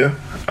easy to you,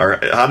 or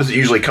how does it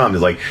usually come?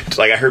 It's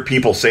like I heard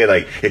people say,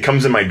 like, it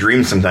comes in my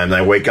dreams sometimes.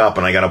 I wake up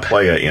and I gotta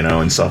play it, you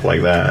know, and stuff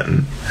like that.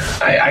 And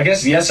I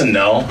guess yes and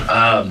no.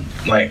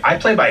 Like, I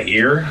play by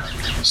ear,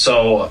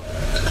 so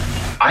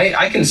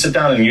I can sit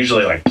down and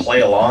usually, like,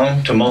 play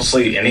along to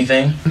mostly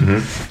anything.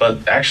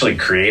 But actually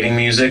creating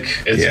music,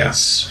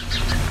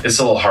 it's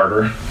a little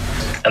harder.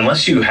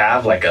 Unless you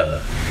have, like,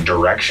 a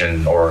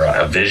direction or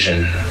a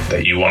vision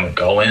that you want to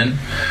go in,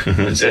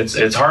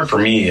 it's hard for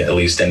me, at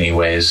least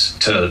anyways,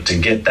 to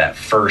get that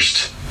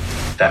first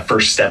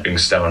stepping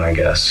stone, I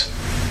guess.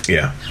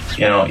 Yeah.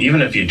 You know,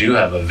 even if you do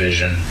have a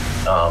vision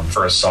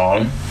for a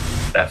song,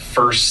 that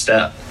first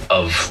step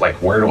of, like,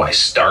 where do I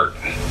start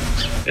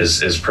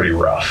is pretty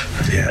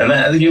rough. Yeah. And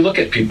then you look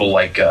at people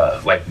like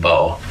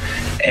Bo,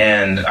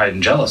 and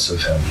I'm jealous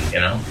of him,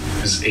 you know.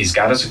 He's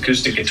got his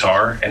acoustic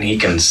guitar, and he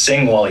can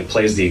sing while he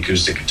plays the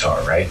acoustic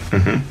guitar, right?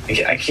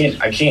 I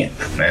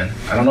can't, man.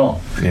 I don't know.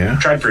 Yeah.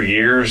 I've tried for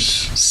years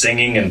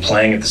singing and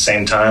playing at the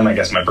same time. I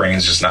guess my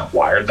brain's just not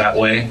wired that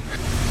way.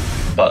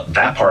 But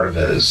that part of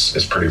it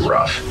is pretty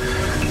rough.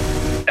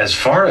 As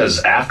far as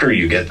after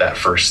you get that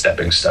first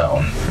stepping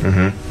stone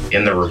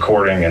in the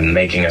recording and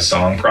making a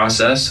song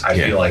process, I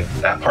feel like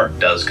that part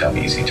does come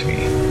easy to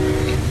me.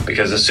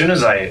 Because as soon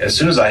as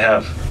I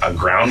have a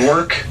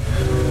groundwork,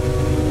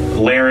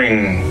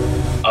 layering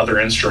other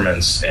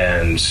instruments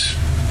and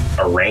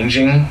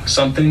arranging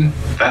something,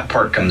 that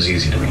part comes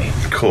easy to me.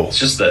 Cool. It's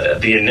just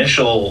the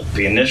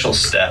initial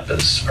step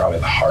is probably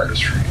the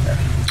hardest for me, man.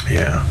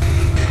 Yeah.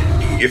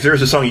 If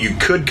there's a song you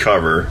could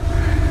cover,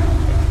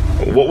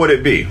 what would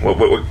it be? What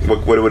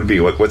would it be?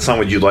 What song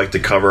would you like to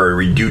cover or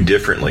redo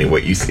differently?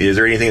 Is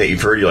there anything that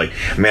you've heard you're like,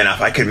 man,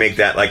 if I could make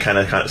that like kind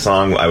of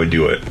song, I would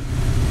do it?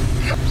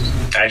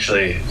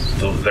 Actually,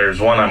 there's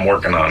one I'm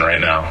working on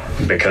right now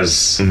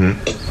because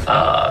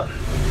a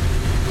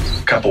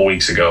couple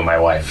weeks ago, my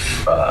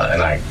wife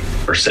and I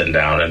were sitting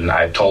down, and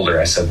I told her,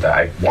 I said that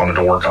I wanted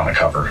to work on a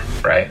cover,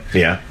 right?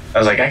 Yeah. I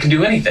was like, I can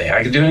do anything.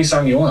 I can do any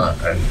song you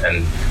want.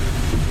 And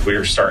we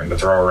were starting to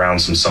throw around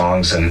some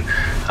songs, and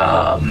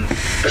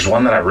there's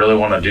one that I really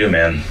want to do,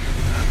 man.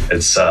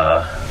 It's,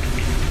 are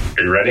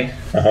you ready?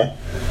 Uh-huh.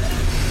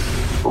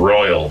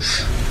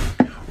 Royals.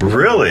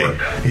 Really?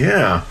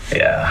 Yeah.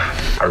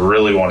 Yeah. I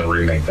really want to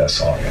remake that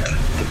song, man.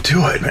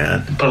 Do it,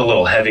 man. Put a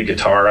little heavy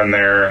guitar in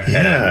there.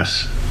 Yeah. And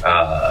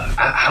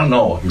I don't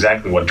know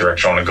exactly what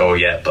direction I want to go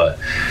yet, but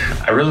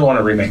I really want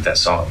to remake that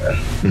song, man.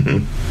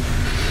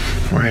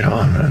 Mm-hmm. Right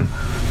on, man.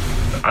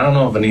 I don't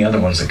know of any other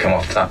ones that come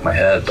off the top of my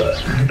head,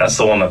 but that's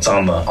the one that's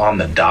on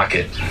the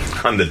docket.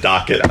 On the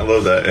docket. I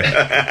love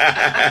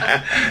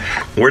that.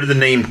 Where did the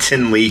name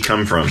Tin Lee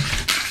come from?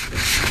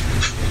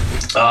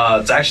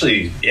 It's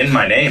actually in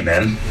my name,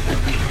 man.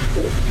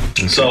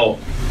 Okay. So,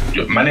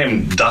 my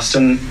name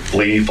Dustin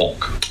Lee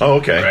Folk. Oh,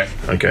 okay. Right?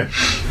 Okay.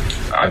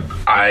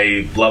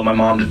 I love my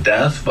mom to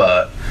death,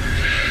 but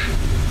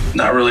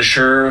not really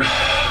sure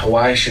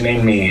why she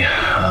named me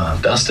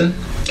Dustin.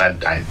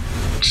 I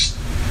just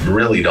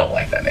really don't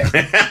like that name.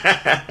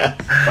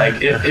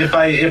 Like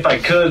if I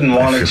could and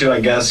wanted to,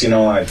 I guess,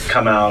 I'd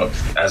come out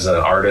as an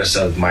artist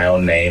of my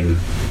own name,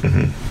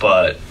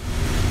 but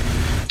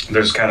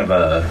there's kind of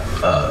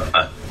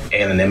a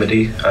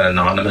anonymity, an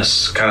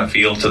anonymous kind of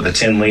feel to the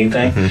Tin Lee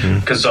thing.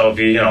 Because so if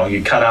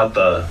you cut out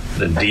the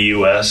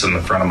DUS in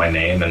the front of my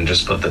name and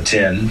just put the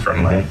Tin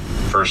from my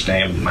first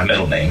name, my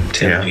middle name,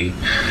 Tin Lee.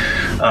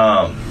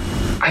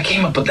 I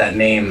came up with that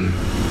name.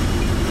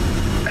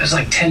 It was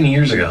like 10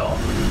 years ago.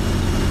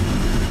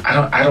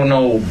 I don't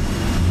know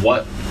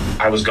what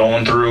I was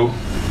going through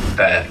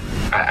that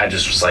I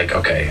just was like,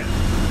 okay.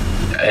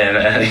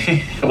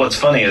 And what's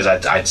funny is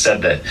I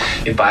said that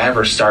if I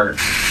ever start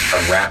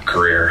a rap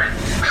career,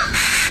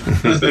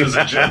 it was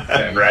a joke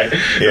then, right?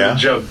 Yeah. It was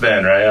a joke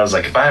then, right? I was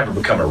like, if I ever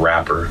become a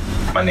rapper,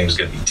 my name's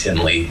going to be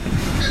Tin Lee.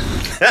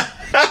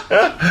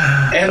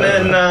 And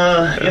then,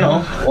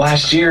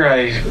 last year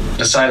I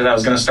decided I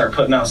was going to start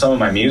putting out some of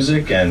my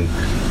music, and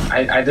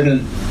I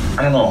didn't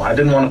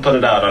want to put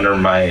it out under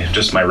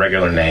my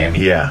regular name.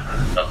 Yeah.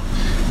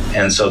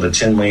 And so the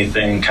Tin Lee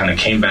thing kind of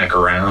came back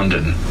around,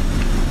 and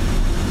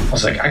I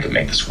was like, I could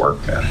make this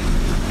work, man.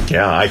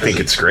 Yeah, I think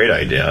it's a great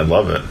idea. I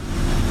love it.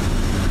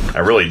 I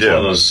really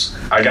do.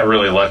 I got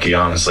really lucky,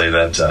 honestly,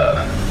 that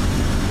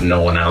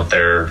no one out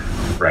there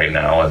right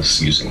now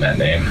is using that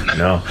name.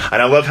 No.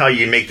 And I love how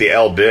you make the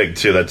L big,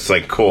 too. That's,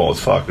 like, cool as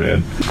fuck,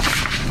 man.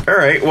 All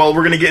right. Well,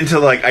 we're going to get into,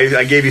 like,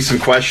 I gave you some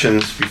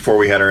questions before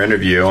we had our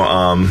interview.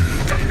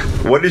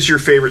 What is your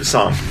favorite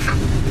song?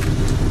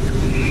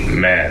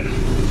 Man.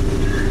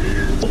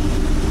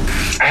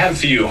 I have a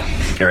few.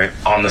 Right.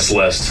 On this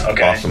list,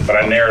 okay, awesome. But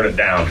I narrowed it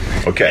down.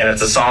 Okay, and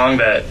it's a song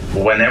that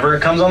whenever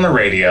it comes on the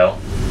radio,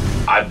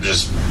 I'm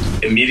just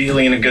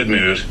immediately in a good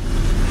mood.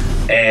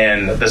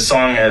 And this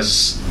song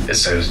it's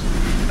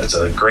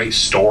a great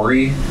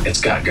story. It's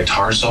got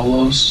guitar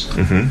solos.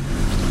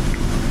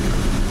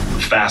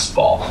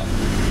 Fastball,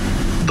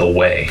 The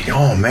Way.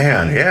 Oh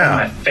man,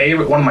 yeah.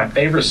 One of my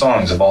favorite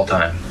songs of all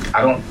time.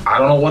 I don't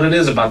know what it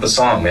is about the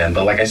song, man,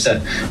 but like I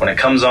said, when it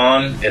comes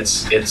on,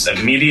 it's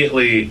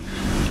immediately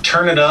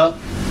turn it up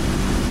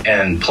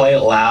and play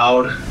it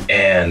loud,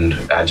 and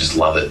I just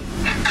love it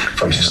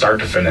from start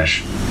to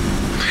finish.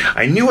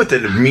 I knew what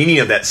the meaning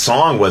of that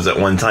song was at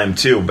one time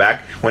too,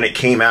 back when it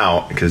came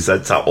out, because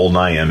that's how old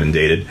I am and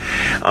dated.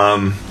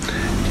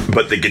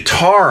 But the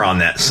guitar on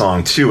that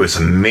song too is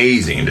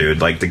amazing, dude.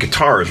 Like the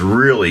guitar is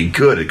really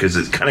good because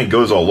it kind of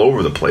goes all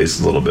over the place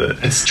a little bit.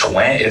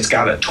 It's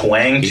got a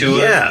twang to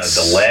it, a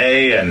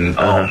delay, and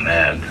oh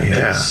man,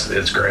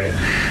 it's great.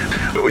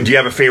 Do you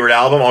have a favorite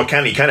album?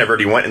 You kind of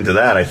already went into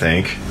that, I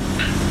think.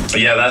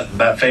 Yeah,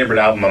 that favorite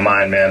album of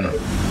mine, man.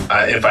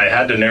 If I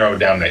had to narrow it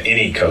down to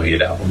any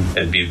Coheed album,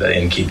 it'd be the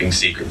In Keeping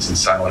Secrets and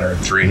Silent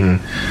Earth 3.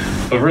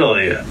 But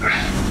really,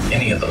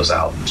 any of those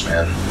albums,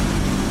 man.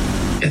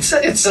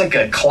 It's like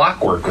a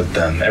clockwork with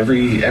them.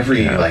 Every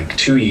like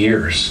 2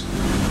 years,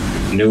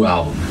 new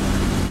album.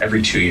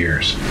 Every 2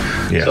 years.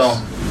 Yes. So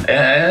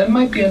it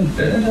might be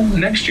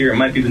next year. It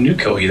might be the new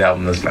Coheed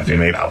album that's my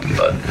favorite album.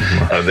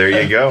 But there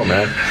you go,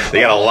 man. They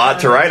got a lot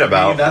to write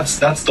about. That's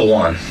the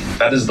one.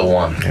 That is the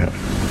one. Yeah.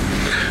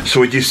 So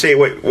would you say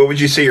what would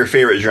you say your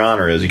favorite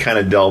genre is? You kind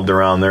of delved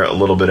around there a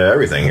little bit of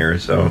everything here.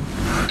 So,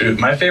 dude,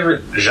 my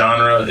favorite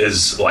genre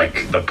is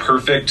like the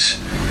perfect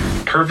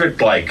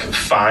like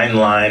fine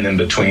line in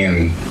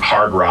between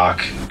hard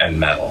rock and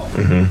metal.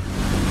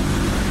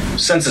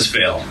 Senses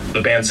Fail,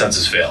 the band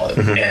Senses Fail,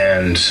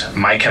 and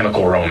My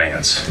Chemical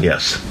Romance.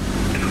 Yes.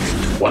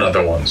 What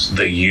other ones?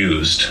 The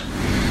Used.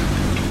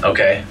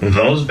 Okay,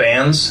 those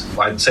bands,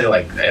 I'd say,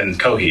 like, and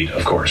Coheed,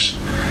 of course,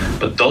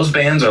 but those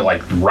bands are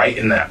like right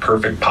in that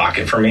perfect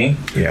pocket for me.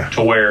 Yeah.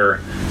 To where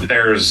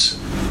there's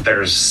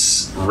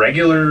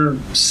regular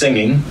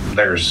singing,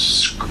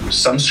 there's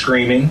some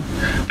screaming,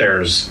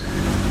 there's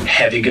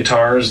heavy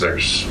guitars,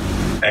 there's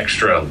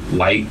extra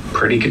light,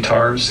 pretty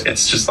guitars.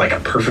 It's just like a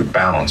perfect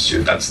balance,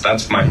 dude.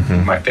 That's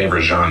my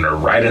favorite genre.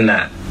 Right in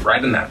that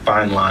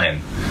fine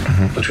line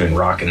between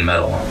rock and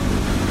metal.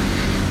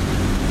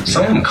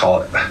 Some of them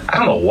call it, I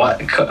don't know what,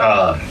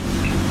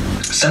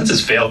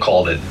 Senses Fail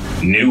called it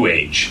New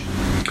Age.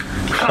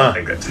 I don't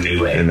think that's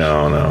New Age.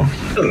 No.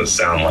 It doesn't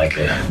sound like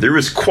it. There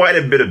was quite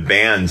a bit of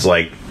bands,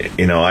 like,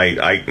 you know,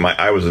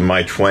 I was in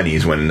my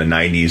 20s when the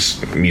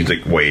 90s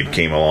music wave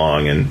came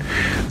along, and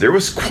there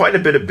was quite a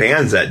bit of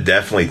bands that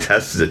definitely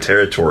tested the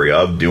territory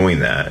of doing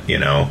that, you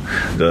know,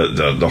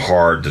 the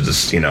hard to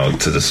the, you know,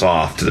 to the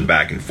soft, to the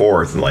back and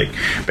forth, and like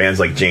bands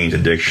like Jane's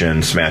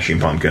Addiction, Smashing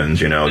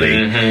Pumpkins, you know,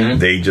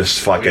 they just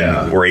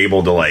fucking were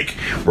able to, like,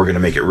 we're gonna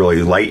make it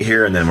really light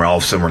here, and then we're all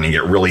of a sudden we're gonna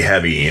get really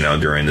heavy, you know,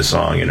 during the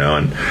song, you know,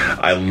 and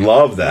I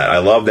love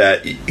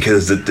that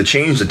because to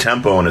change the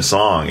tempo in a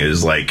song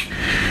is like,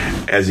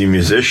 as a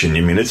musician,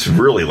 I mean, it's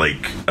really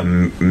like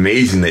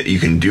amazing that you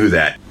can do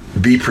that,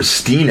 be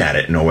pristine at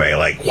it in a way,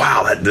 like,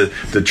 wow, that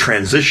the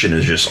transition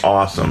is just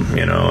awesome,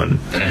 you know, and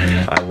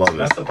I love it.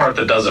 That's the part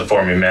that does it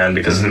for me, man,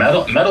 because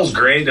metal's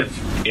great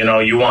if, you know,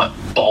 you want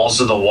balls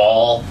to the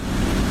wall,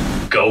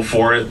 go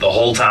for it the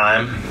whole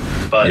time,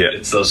 but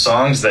it's those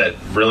songs that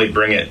really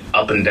bring it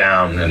up and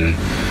down, and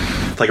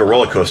it's like a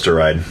roller coaster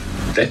ride.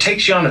 It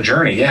takes you on a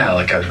journey,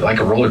 like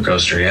a roller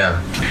coaster,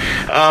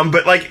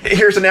 But like,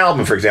 here's an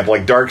album, for example,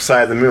 like Dark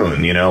Side of the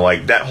Moon. You know,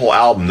 like that whole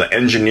album, the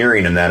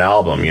engineering in that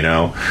album. You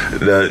know,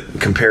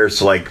 compares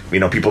to, like, you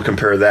know, people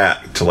compare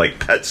that to like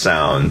Pet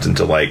Sounds and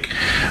to like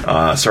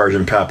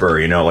Sgt. Pepper.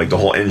 You know, like the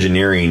whole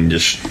engineering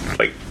just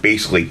like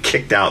basically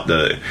kicked down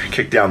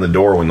the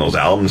door when those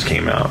albums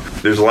came out.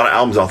 There's a lot of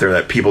albums out there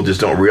that people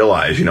just don't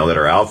realize, you know, that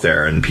are out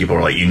there, and people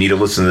are like, you need to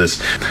listen to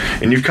this,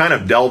 and you've kind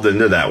of delved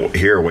into that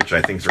here, which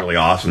I think is really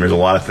awesome. There's a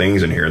lot of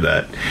things in here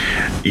that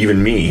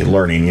even me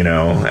learning, you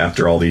know,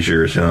 after all these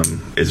years,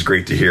 is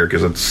great to hear,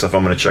 because it's stuff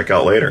I'm going to check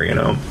out later, you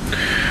know.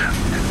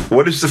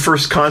 What is the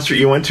first concert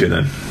you went to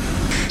then?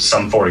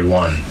 Sum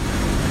 41.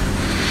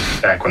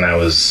 Back when I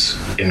was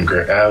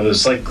I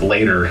was like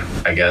later,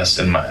 I guess,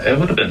 it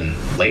would have been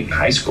late in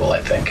high school,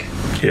 I think.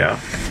 Yeah.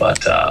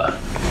 But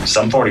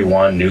Sum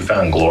 41,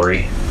 Newfound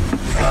Glory,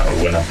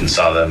 went up and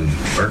saw them.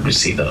 Where did we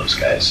see those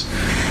guys?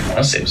 I want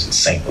to say it was in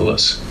St.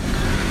 Louis.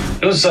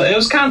 It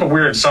was kind of a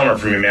weird summer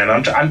for me, man.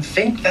 I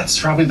think that's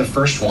probably the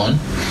first one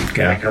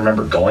I can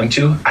remember going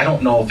to. I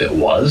don't know if it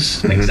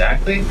was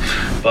exactly,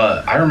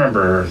 but I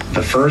remember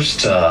the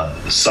first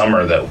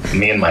summer that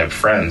me and my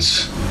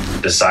friends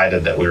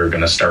decided that we were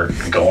going to start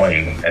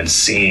going and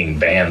seeing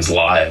bands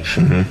live.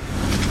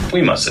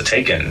 We must have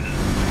taken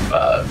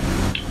a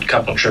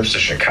couple trips to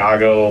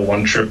Chicago,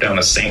 one trip down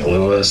to St.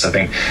 Louis. I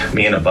think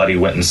me and a buddy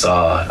went and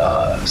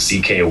saw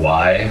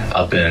CKY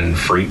up in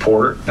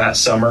Freeport that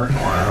summer.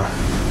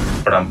 Wow.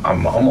 But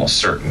I'm almost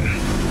certain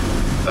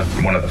that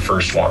one of the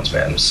first ones,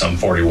 man, was Sum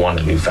 41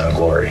 and Newfound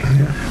Glory.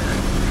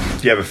 Yeah.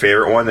 Do you have a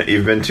favorite one that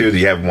you've been to? Do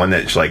you have one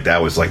that's like,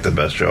 that was like the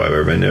best show I've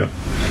ever been to?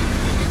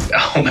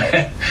 Oh,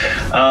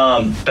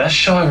 man. Best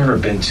show I've ever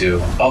been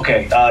to.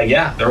 Okay,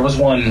 yeah, there was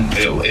one.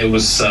 It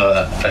was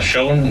a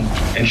show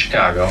in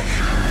Chicago.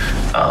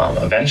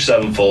 Avenged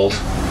Sevenfold,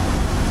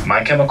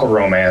 My Chemical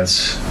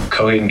Romance,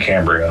 Coheed and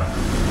Cambria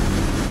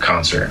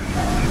concert.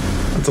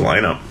 That's a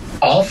lineup.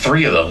 All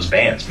three of those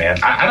bands, man.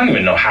 I don't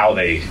even know how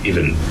they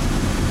even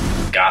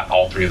got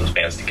all three of those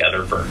bands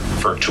together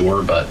for a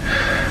tour, but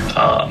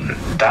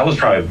that was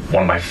probably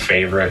one of my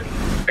favorite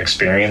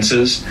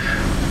experiences,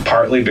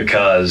 partly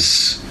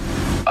because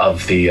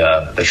of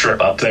the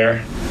trip up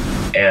there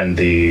and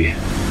the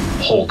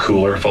whole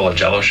cooler full of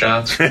Jello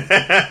shots.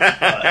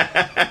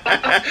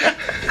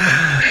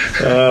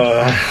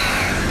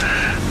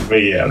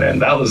 But yeah, man,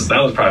 that was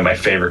probably my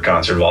favorite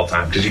concert of all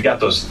time, because you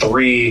got those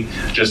three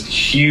just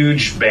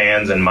huge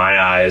bands in my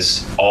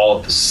eyes, all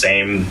at the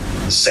same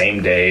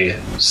day,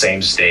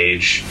 same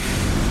stage.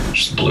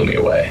 Just blew me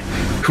away.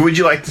 Who would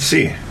you like to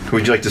see? Who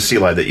would you like to see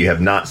live that you have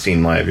not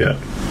seen live yet?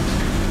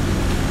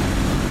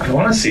 I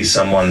want to see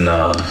someone.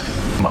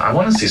 I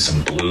want to see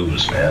some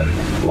blues, man,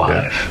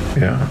 live.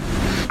 Yeah.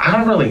 I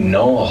don't really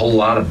know a whole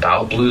lot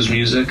about blues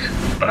music,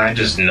 but I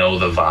just know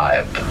the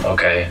vibe.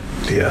 Okay.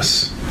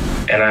 Yes.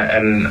 And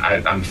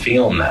I'm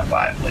feeling that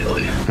vibe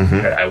lately.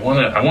 I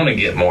want to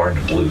get more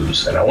into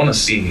blues, and I want to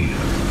see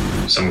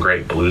some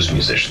great blues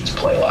musicians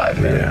play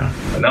live, man.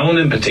 Yeah. No one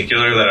in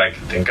particular that I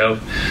can think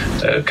of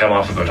to come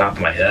off of the top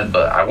of my head,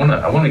 but I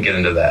want to get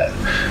into that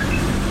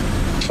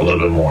a little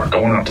bit more.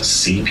 Going out to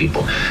see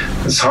people,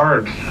 it's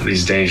hard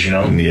these days, you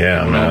know.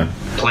 Yeah, man.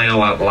 Play a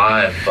lot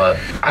live, but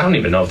I don't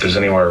even know if there's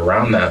anywhere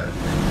around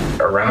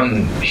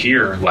around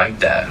here like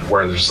that,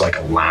 where there's like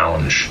a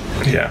lounge.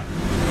 Yeah.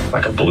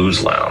 Like a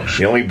blues lounge.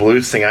 The only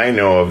blues thing I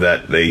know of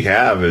that they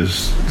have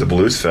is the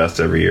Blues Fest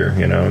every year,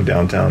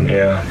 downtown.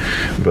 Yeah.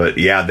 But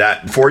yeah,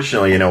 that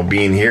fortunately,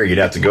 being here, you'd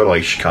have to go to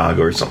like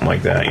Chicago or something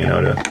like that,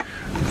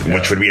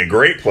 which would be a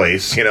great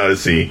place, to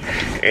see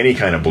any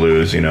kind of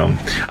blues,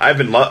 I've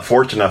been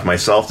fortunate enough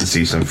myself to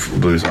see some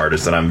blues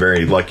artists that I'm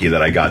very lucky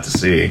that I got to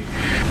see.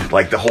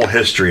 Like the whole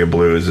history of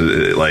blues,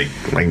 I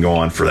can go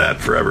on for that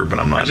forever, but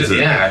I'm not.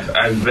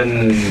 I've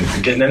been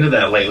getting into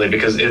that lately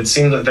because it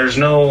seems that there's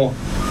no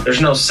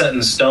set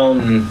in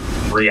stone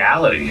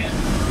reality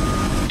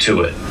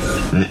to it,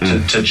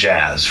 to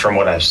jazz, from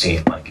what I've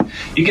seen. Like,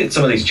 you get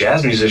some of these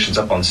jazz musicians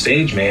up on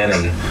stage, man,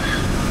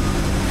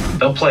 and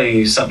they'll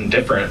play something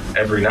different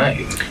every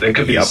night. It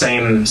could be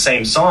the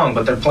same song,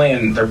 but they're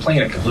playing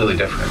it completely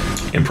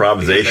different.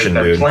 Improvisation,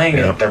 they're dude. Playing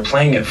it. They're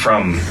playing it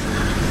from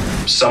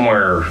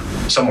somewhere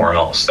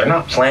else. They're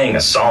not playing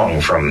a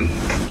song from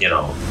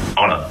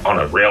on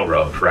a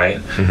railroad, right?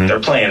 Mm-hmm. They're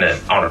playing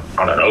it on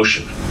an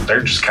ocean.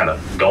 They're just kind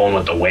of going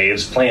with the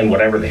waves, playing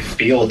whatever they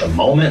feel at the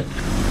moment.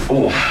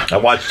 Ooh. I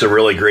watched a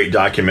really great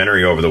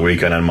documentary over the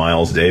weekend on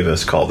Miles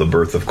Davis called The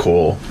Birth of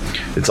Cool.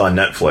 It's on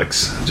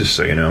Netflix, just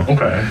so you know.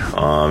 Okay.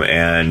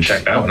 And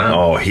check that one out.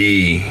 Oh,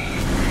 he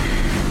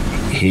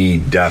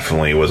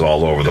definitely was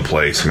all over the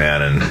place,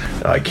 man,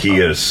 and like he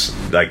is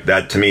like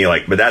that to me.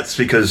 Like, but that's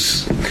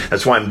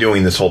why I'm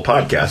doing this whole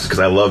podcast, because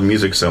I love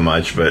music so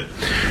much. But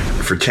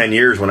for 10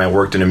 years when I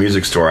worked in a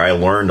music store, I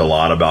learned a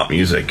lot about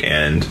music,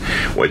 and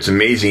what's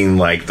amazing,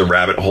 like the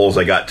rabbit holes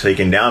I got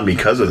taken down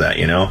because of that.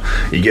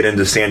 You get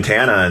into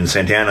Santana, and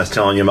Santana's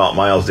telling you about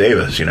Miles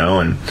Davis,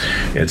 and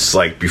it's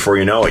like before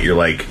you know it, you're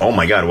like, oh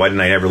my God, why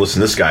didn't I ever listen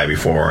to this guy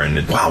before?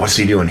 And wow, what's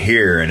he doing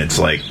here? And it's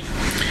like,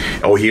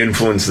 oh, he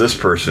influenced this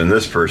person, and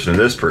this person, and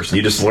this person.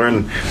 You just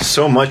learn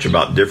so much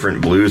about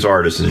different blues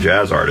artists and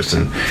jazz artists,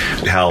 and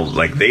how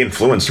like they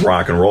influenced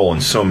rock and roll in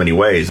so many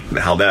ways.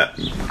 How that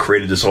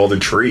created this other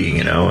tree,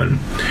 and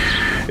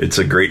it's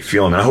a great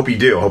feeling. I hope you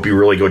do. I hope you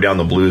really go down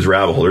the blues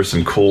rabbit hole. There's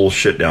some cool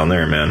shit down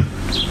there, man.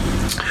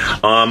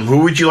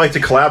 Who would you like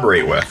to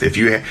collaborate with? If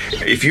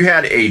you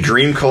had a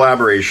dream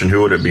collaboration,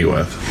 who would it be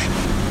with?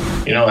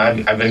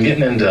 I've been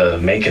getting into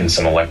making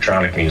some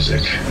electronic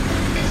music,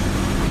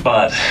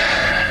 but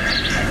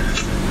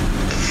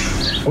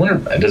I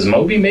wonder, does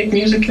Moby make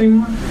music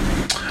anymore?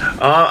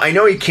 I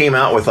know he came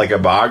out with like a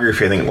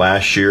biography, I think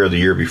last year or the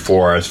year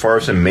before. As far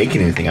as him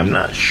making anything, I'm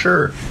not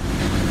sure.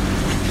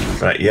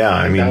 But yeah,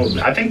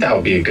 I think that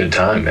would be a good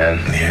time, man.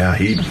 Yeah,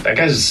 that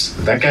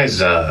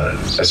guy's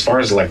as far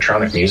as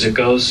electronic music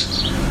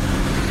goes,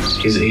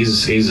 he's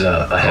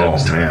ahead of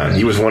his time. Man,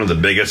 he was one of the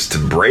biggest to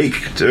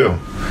break too.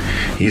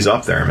 He's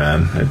up there,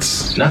 man.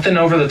 It's nothing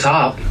over the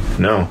top.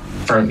 No.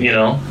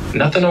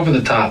 Nothing over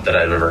the top that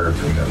I've ever heard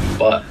from him,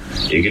 but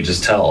you could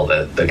just tell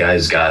that the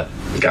guy's got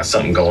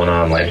something going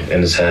on like in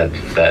his head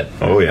that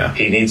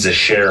he needs to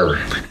share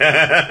with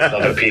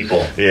other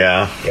people.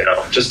 Yeah,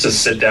 just to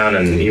sit down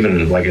and,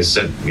 even like I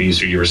said,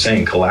 you were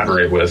saying,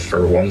 collaborate with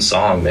for one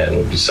song, man,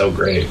 would be so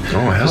great.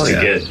 Oh, hell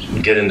just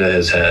to get into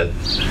his head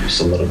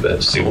just a little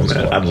bit, see what's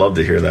going on. I'd love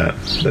to hear that,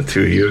 the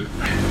two of you.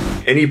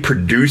 Any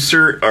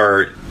producer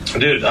or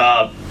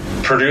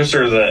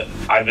producer that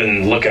I've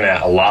been looking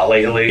at a lot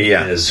lately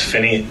is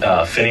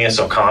Phineas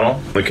O'Connell.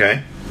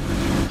 Okay.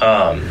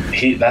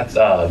 That's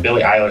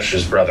Billie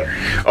Eilish's brother.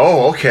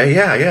 Oh, okay,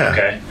 yeah.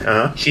 Okay.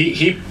 Uh-huh.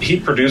 He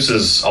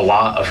produces a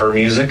lot of her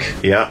music.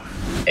 Yeah.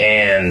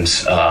 And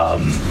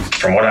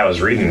from what I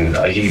was reading,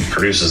 he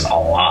produces a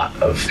lot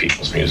of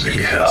people's music.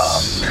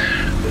 Yes.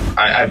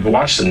 I've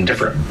watched some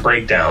different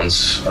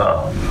breakdowns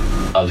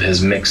of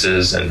his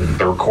mixes and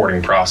the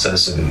recording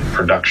process and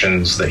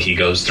productions that he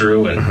goes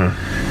through, and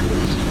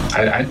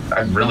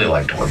I'd really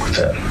like to work with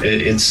him.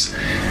 It's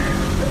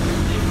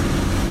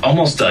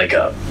almost like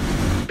a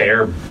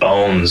bare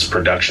bones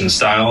production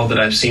style that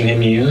I've seen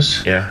him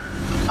use. Yeah.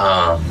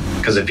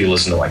 Because if you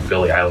listen to like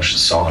Billie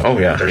Eilish's song,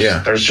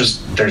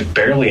 there's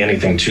barely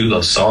anything to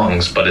those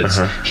songs, but it's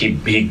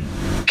he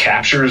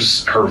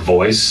captures her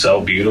voice so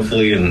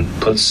beautifully and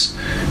puts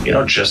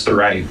just the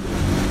right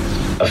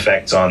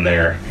effects on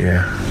there.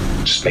 Yeah.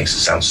 Just makes it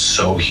sound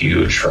so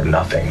huge from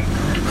nothing.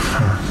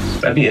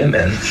 That'd be it,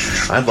 man.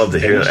 I'd love to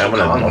hear that.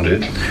 I'm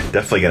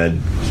definitely gonna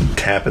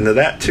tap into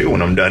that too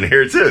when I'm done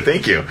here too.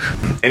 Thank you.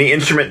 Any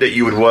instrument that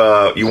you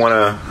would you want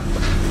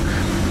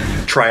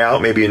to try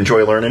out, maybe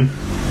enjoy learning?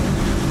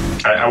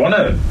 I want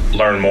to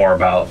learn more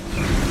about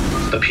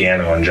the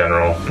piano in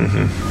general.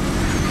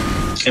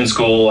 In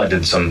school, I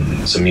did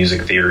some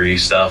music theory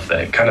stuff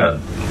that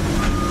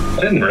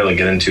I didn't really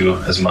get into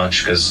as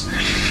much, because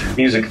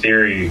music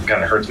theory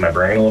kind of hurts my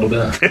brain a little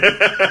bit.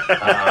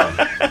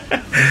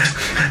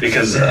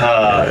 Because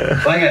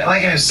like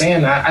I was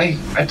saying, I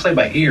play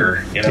by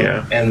ear,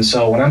 and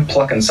so when I'm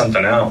plucking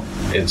something out,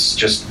 it's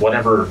just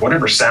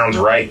whatever sounds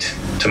right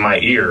to my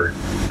ear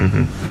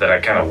that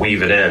I kind of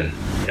weave it in,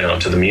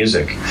 to the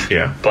music.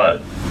 Yeah.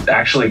 But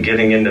actually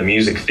getting into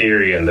music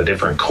theory and the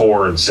different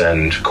chords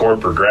and chord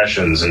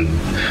progressions and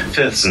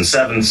fifths and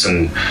sevenths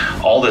and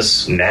all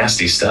this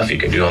nasty stuff you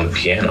can do on the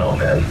piano,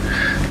 man.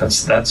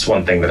 That's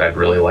one thing that I'd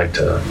really like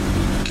to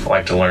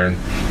learn,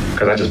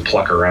 because I just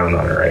pluck around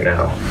on it right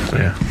now.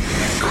 Yeah,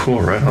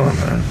 cool. Right on,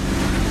 man.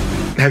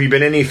 Have you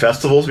been to any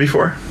festivals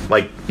before?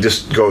 Like,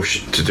 just go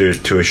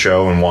to a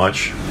show and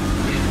watch?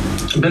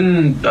 I've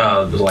been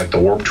like the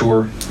Warped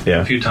Tour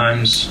a few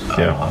times.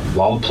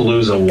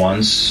 Lollapalooza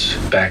once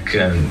back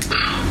in,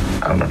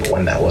 I don't remember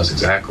when that was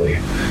exactly.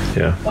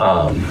 Yeah.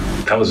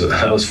 That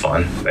was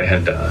fun. They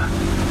had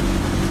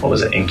what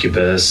was it?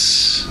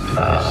 Incubus.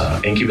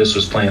 Incubus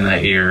was playing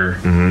that year.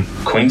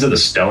 Mm-hmm. Queens of the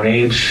Stone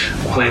Age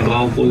played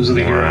Lollapalooza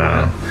the year.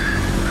 Wow.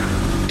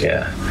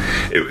 Yeah.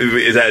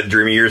 Is that a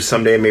dream of yours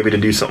someday, maybe, to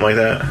do something like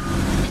that?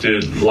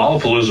 Dude,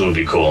 Lollapalooza would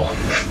be cool.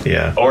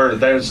 Yeah. Or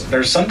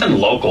there's something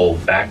local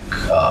back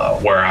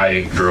where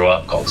I grew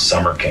up called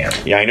Summer Camp.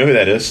 Yeah, I know who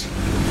that is.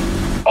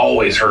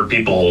 Always heard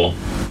people,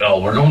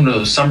 oh, we're going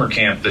to summer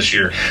camp this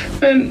year.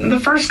 And the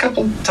first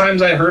couple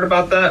times I heard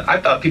about that,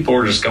 I thought people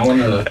were just going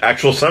to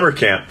actual summer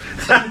camp.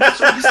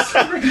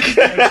 Summer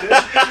camp,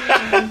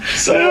 dude.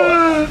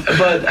 So,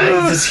 but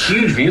it's this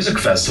huge music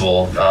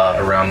festival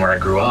around where I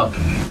grew up.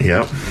 And,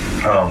 yep.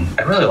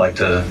 I'd really like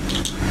to.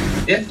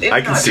 If I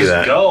can not, see just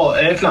that. Go,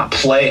 if not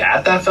play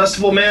at that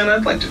festival, man,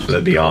 I'd like to.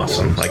 That'd be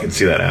awesome. I can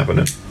see that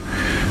happening.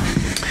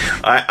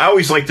 I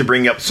always like to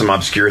bring up some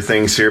obscure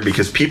things here,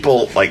 because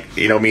people, like,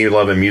 me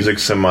loving music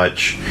so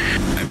much,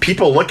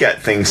 people look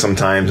at things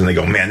sometimes and they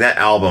go, man, that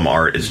album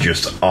art is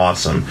just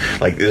awesome.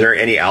 Like, is there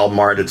any album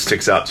art that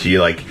sticks out to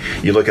you? Like,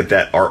 you look at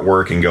that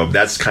artwork and go,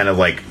 that's kind of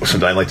like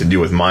something I'd like to do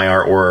with my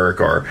artwork,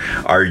 or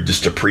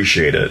just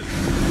appreciate it.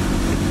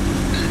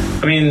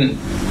 I mean,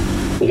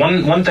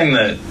 one thing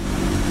that,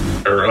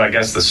 or I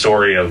guess the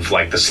story of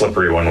like the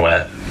Slippery When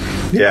Wet.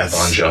 Yes.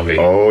 Bon Jovi.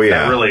 Oh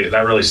yeah.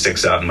 That really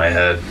sticks out in my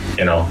head,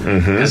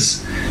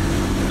 because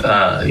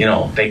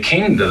they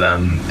came to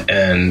them,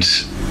 and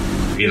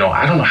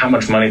I don't know how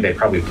much money they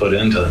probably put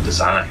into the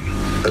design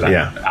for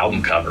that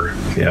album cover.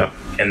 Yeah.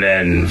 And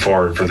then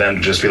for them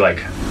to just be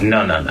like,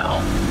 no.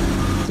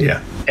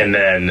 Yeah. And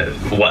then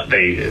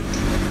they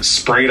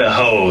sprayed a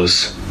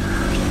hose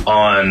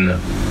on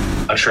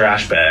a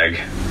trash bag,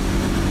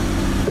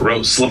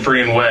 wrote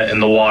Slippery and Wet in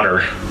the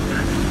water,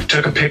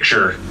 took a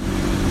picture,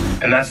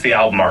 and that's the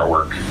album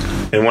artwork.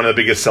 And one of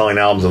the biggest selling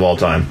albums of all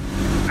time.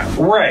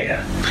 Right.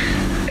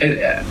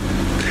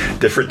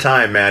 Different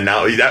time, man.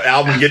 Now that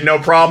album get no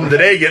problem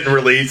today getting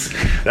released.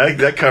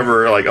 That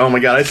cover, like, oh my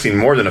God, I've seen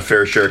more than a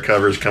fair share of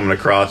covers coming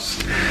across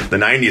the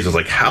 90s. I was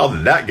like, how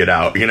did that get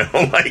out?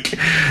 Like,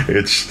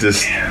 it's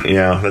just,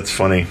 that's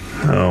funny.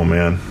 Oh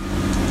man.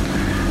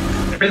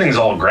 Everything's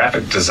all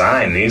graphic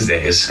design these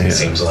days. It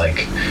seems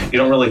like you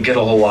don't really get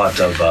a whole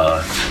lot of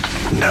the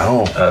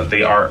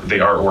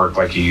artwork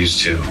like you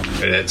used to.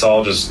 It's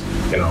all just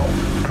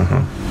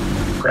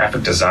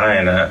graphic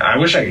design. I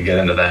wish I could get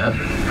into that.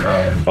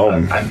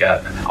 I've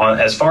got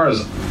as far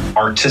as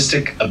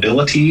artistic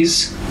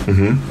abilities,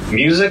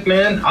 music,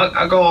 man.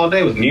 I'll go all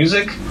day with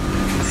music.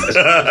 As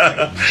far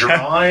as, like,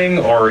 drawing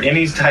or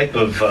any type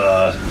of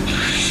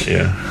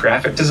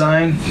graphic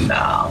design.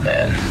 Nah,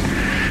 man.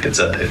 It's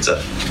a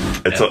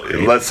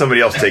let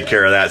somebody else take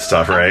care of that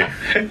stuff, right?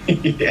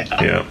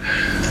 Yeah.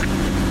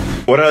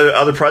 What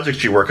other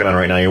projects you working on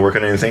right now? You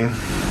working on anything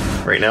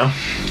right now?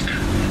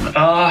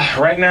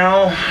 Right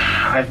now,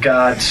 I've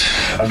got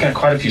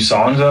quite a few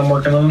songs that I'm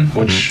working on,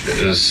 which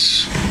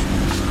is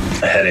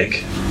a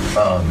headache.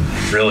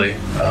 Really,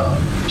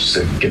 just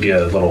to give you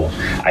a little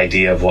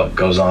idea of what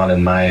goes on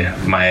in my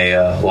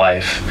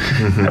life.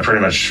 I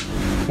pretty much,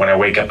 when I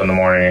wake up in the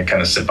morning, I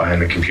kind of sit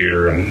behind the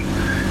computer and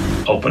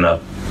open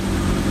up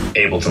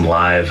Ableton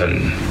Live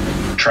and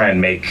try and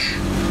make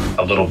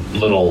a little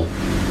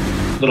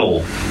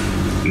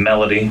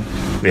melody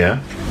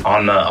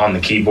on the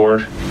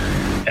keyboard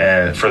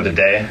and for the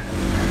day,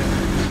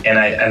 and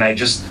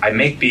I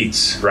make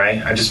beats,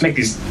 right? I just make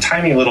these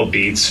tiny little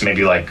beats,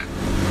 maybe like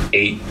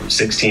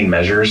 16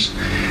 measures,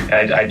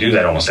 and I do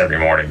that almost every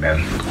morning,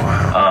 man.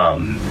 Wow.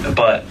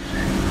 But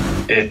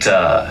it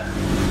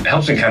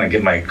helps me kind of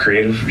get my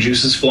creative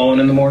juices flowing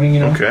in the morning,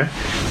 Okay.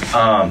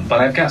 But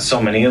I've got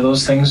so many of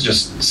those things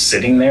just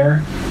sitting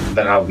there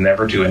that I'll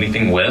never do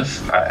anything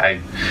with.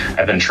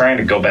 I've been trying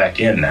to go back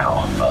in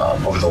now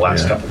over the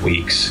last couple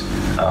weeks,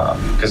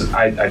 because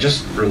I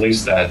just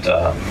released that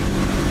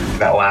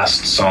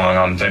last song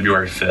on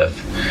February 5th.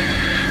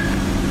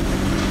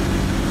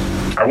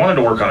 I wanted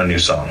to work on a new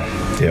song.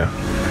 Yeah.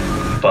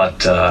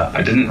 But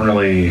I didn't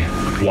really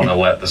want to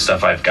let the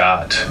stuff I've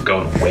got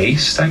go to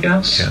waste, I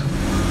guess. Yeah.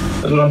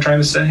 That's what I'm trying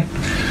to say.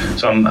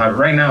 So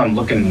right now I'm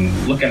looking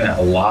at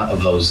a lot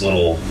of those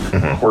little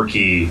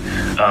quirky,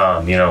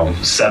 7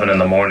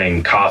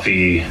 a.m.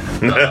 coffee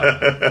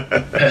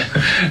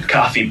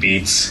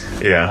beats.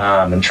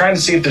 Yeah. And trying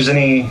to see if there's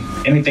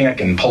anything I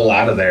can pull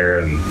out of there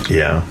and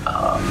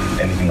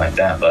anything like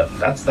that. But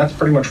that's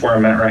pretty much where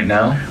I'm at right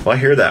now. Well, I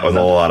hear that with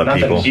a lot of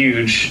people.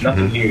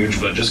 Nothing huge,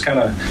 but just kind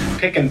of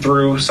picking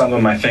through some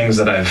of my things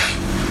that I've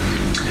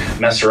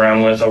mess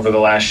around with over the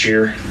last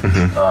year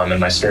in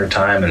my spare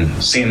time,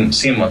 and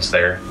seeing what's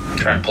there,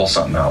 trying to pull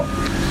something out.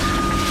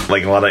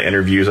 Like a lot of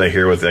interviews I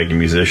hear with like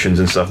musicians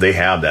and stuff, they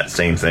have that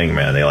same thing,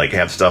 man. They like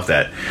have stuff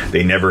that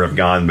they never have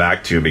gone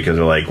back to because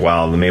they're like,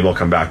 wow, maybe I'll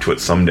come back to it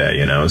someday,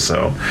 you know.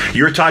 So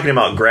you were talking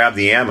about Grab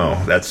the Ammo.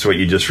 That's what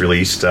you just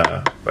released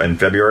in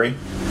February,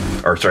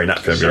 or sorry, not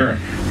February.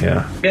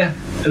 Sure. Yeah.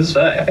 It was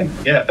I think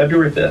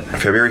February 5th.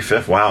 February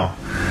 5th. Wow.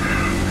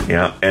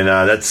 Yeah, and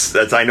that's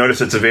I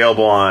noticed it's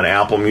available on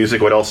Apple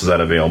Music. What else is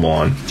that available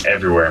on?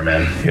 Everywhere,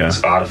 man. Yeah.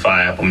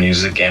 Spotify, Apple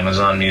Music,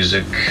 Amazon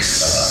Music,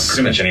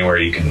 pretty much anywhere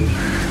you can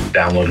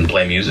download and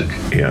play music.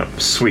 Yeah,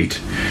 sweet.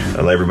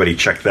 I'll let everybody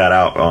check that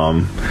out.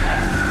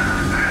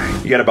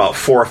 You got about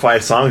 4 or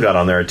 5 songs out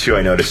on there too.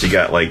 I noticed you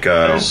got like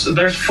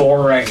there's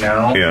 4 right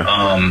now. Yeah.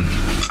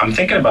 I'm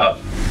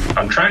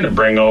trying to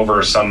bring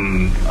over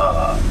some.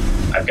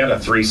 I've got a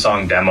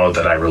 3-song demo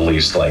that I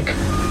released like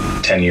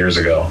 10 years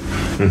ago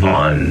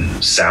on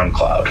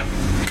SoundCloud.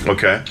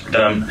 Okay.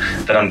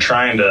 That I'm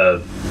trying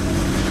to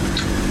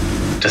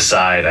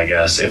decide, I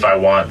guess, if I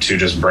want to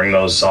just bring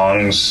those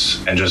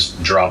songs and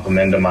just drop them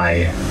into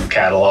my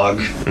catalog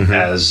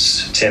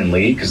as Tin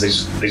Lee, because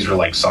these were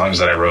like songs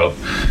that I wrote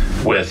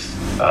with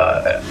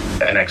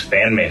an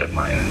ex-bandmate of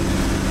mine.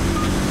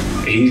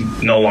 He's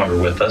no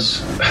longer with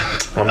us.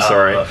 I'm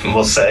sorry.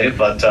 We'll say,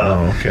 but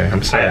okay.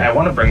 I'm sorry. I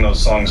want to bring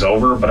those songs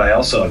over, but I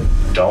also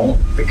don't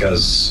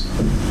because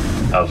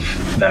of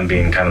them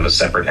being kind of a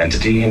separate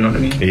entity. You know what I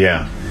mean?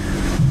 Yeah.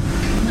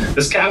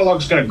 This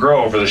catalog's going to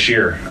grow over this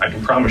year. I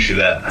can promise you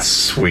that.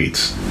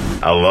 Sweet.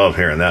 I love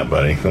hearing that,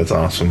 buddy. That's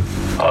awesome.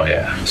 Oh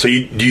yeah. So do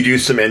you do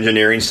some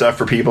engineering stuff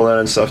for people then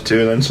and stuff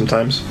too? Then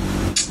sometimes.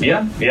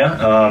 Yeah.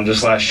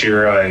 Just last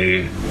year,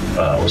 I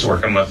was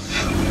working with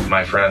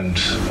my friend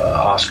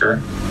Oscar,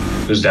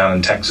 who's down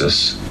in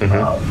Texas.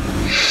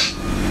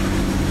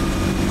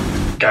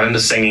 Got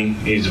into singing.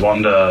 He's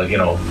wanting to,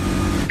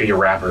 be a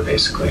rapper,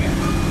 basically.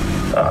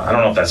 I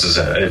don't know if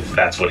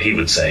that's what he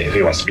would say if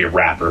he wants to be a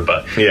rapper,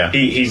 but yeah,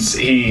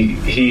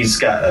 he's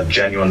got a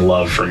genuine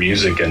love for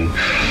music, and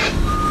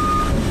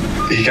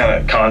he kind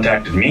of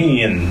contacted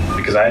me, and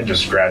because I had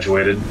just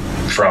graduated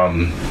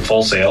from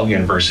Full Sail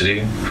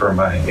University for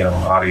my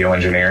audio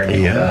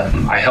engineering.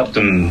 I helped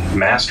him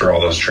master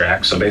all those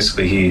tracks. So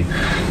basically, he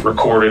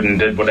recorded and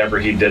did whatever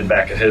he did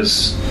back at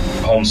his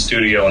home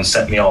studio and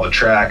sent me all the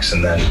tracks,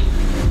 and then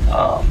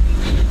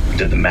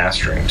did the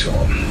mastering to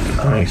them.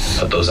 Nice.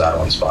 Put those out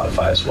on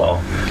Spotify as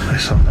well.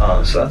 Nice.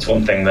 So that's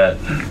one thing that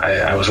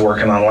I was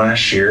working on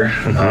last year.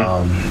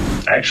 I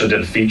actually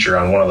did a feature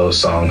on one of those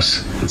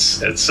songs.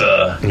 It's it's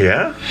a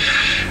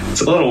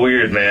little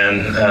weird,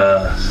 man.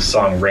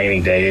 Song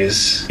 "Rainy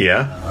Days."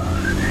 Yeah.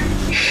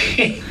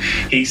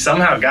 He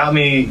somehow got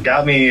me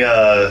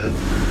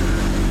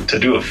to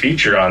do a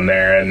feature on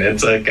there, and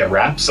it's like a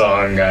rap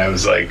song. I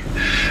was like,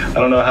 I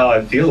don't know how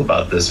I feel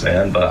about this,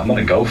 man, but I'm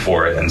gonna go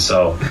for it. And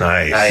so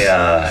nice.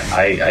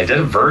 I did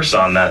a verse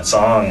on that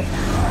song,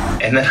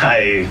 and then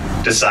I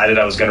decided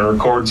I was gonna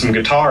record some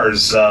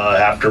guitars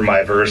after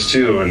my verse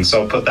too, and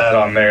so put that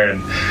on there,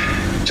 and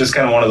just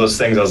kind of one of those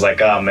things. I was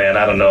like, oh man,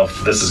 I don't know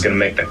if this is gonna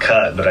make the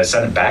cut, but I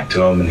sent it back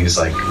to him, and he's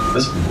like,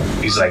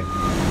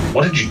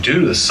 what did you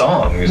do to the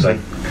song? He's like,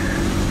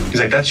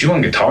 that's you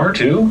on guitar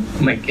too?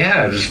 I'm like,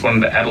 yeah, I just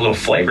wanted to add a little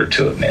flavor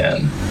to it,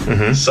 man.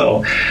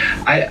 So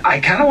I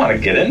kind of want to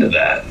get into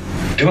that,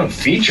 doing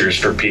features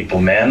for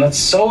people, man. That's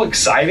so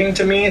exciting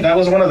to me. That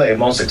was one of the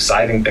most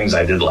exciting things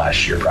I did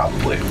last year,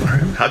 probably.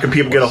 How can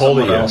people get a hold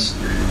of you?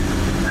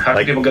 How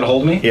can people get a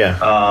hold of me? Yeah.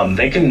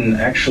 They can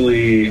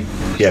actually,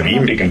 you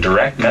can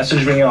direct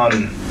message me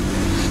on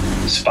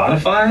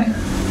Spotify.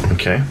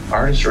 Okay.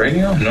 Artist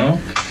Radio? No.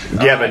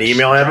 Do you have an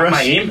email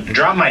address?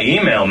 Drop my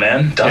email,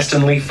 man.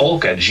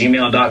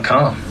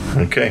 DustinLeeFolk@gmail.com.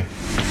 Okay.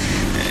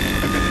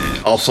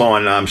 Also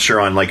I'm sure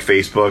on like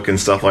Facebook and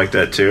stuff like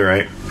that too,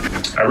 right?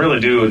 I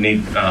really do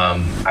need.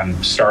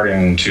 I'm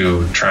starting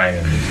to try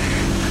and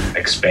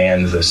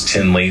expand this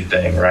Tin Lee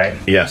thing, right?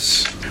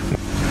 Yes.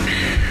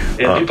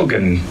 Yeah, people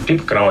can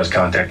always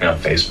contact me on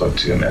Facebook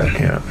too, man.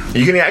 Yeah,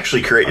 you can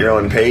actually create your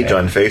own page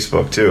on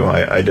Facebook too.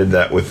 I did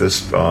that with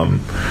this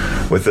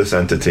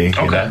entity.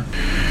 Okay.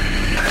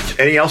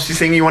 Any else you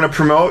think you want to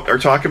promote or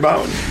talk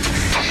about?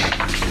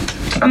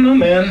 I don't know,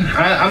 man.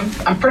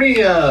 I'm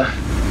pretty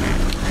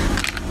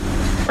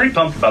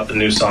pumped about the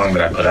new song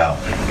that I put out.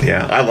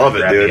 Yeah, I love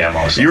it, dude.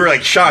 You were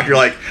like shocked. You're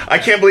like, I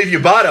can't believe you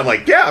bought it. I'm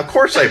like, yeah, of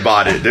course I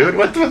bought it, dude.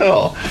 What the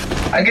hell?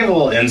 I give a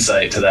little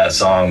insight to that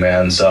song,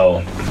 man.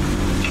 So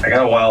I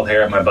got a wild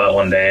hair at my butt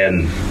one day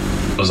and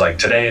was like,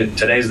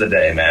 today's the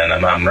day, man.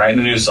 I'm writing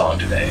a new song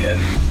today, and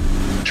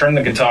turned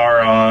the guitar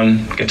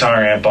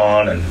amp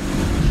on, and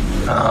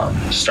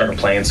started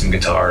playing some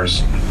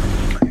guitars.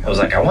 I was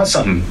like, I want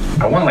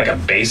like a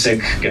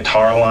basic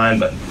guitar line,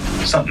 but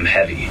something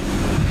heavy.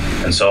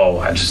 And so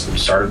I just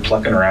started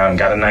plucking around,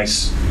 got a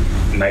nice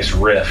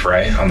riff,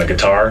 right, on the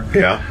guitar.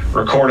 Yeah.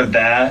 Recorded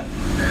that.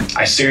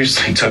 I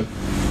seriously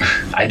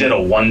I did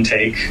a one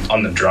take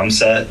on the drum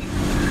set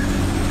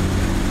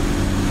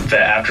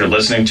that after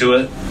listening to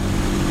it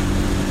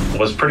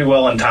was pretty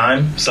well in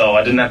time, so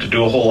I didn't have to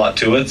do a whole lot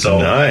to it. So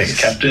I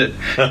just kept it.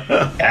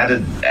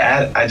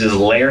 I just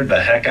layered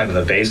the heck out of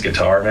the bass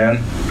guitar, man.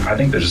 I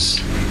think there's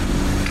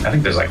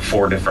like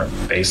 4 different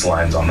bass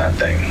lines on that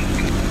thing.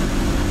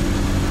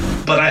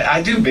 But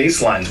I do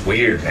bass lines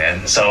weird,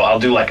 man. So I'll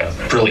do like a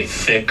really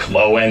thick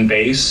low end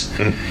bass,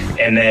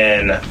 and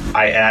then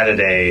I added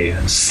a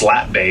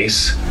slap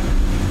bass,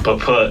 but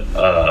put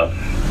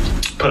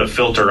a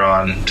filter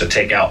on to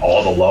take out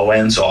all the low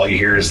end, so all you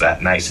hear is that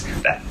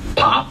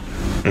pop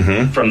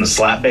from the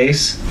slap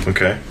bass.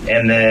 Okay.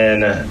 And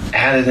then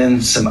added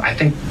in some, I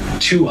think,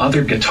 2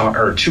 other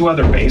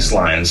bass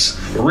lines,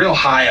 real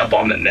high up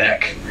on the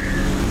neck.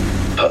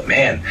 But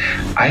man,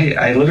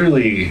 I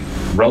literally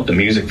wrote the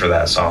music for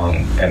that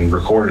song and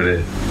recorded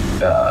it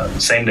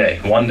same day,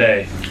 one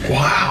day.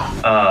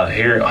 Wow.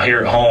 Here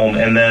at home,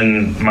 and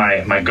then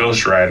my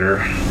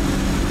ghostwriter,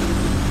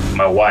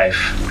 my wife.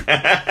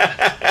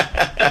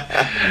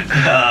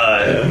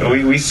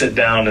 We sit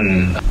down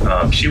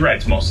and she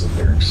writes most of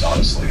the lyrics,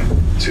 honestly,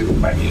 to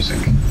my music.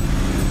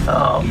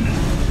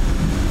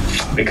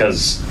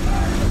 Because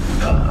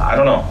I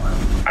don't know,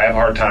 I have a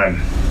hard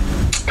time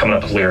coming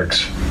up with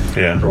lyrics.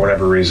 Yeah. For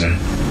whatever reason.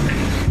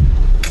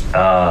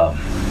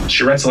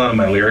 She writes a lot of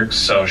my lyrics,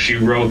 so she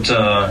wrote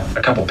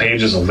a couple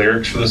pages of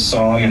lyrics for this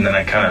song, and then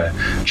I kind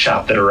of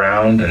chopped it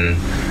around, and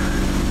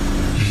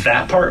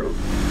that part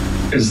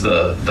is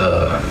the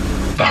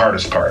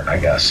hardest part, I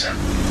guess.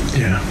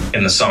 Yeah.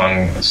 In the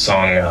song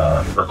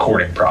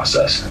recording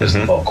process is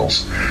the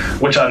vocals,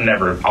 which I'll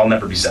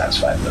never be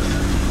satisfied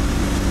with.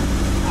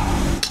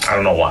 I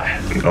don't know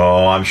why.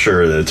 Oh, I'm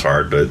sure that it's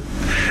hard, but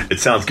it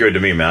sounds good to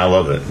me, man. I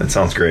love it. It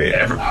sounds great.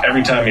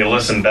 Every time you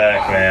listen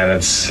back,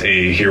 man,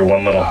 you hear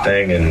one little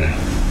thing, and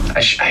I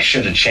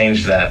should have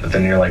changed that, but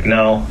then you're like,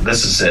 no,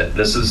 this is it.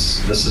 This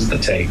is the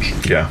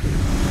take. Yeah.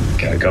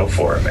 Gotta go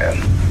for it, man.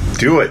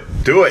 Do it.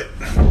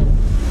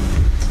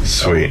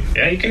 Sweet. So,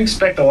 yeah, you can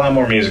expect a lot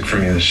more music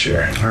from me this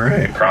year. All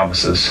right.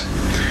 Promises.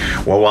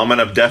 Well, I'm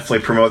gonna definitely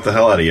promote the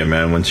hell out of you,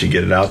 man, once you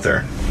get it out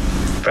there.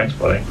 Thanks,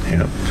 buddy.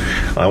 Yeah.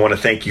 I want to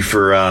thank you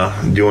for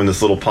doing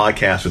this little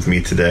podcast with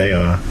me today.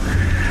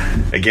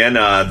 Again,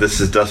 this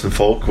is Dustin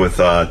Folk with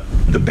the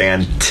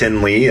band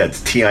Tinlee. That's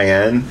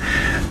Tinlee.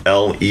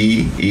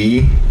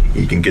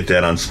 You can get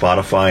that on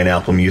Spotify and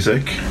Apple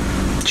Music.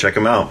 Check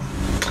them out.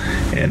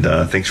 And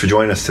thanks for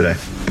joining us today.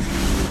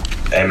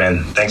 Hey,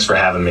 man. Thanks for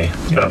having me.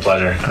 It's been a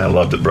pleasure. I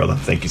loved it, brother.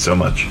 Thank you so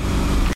much.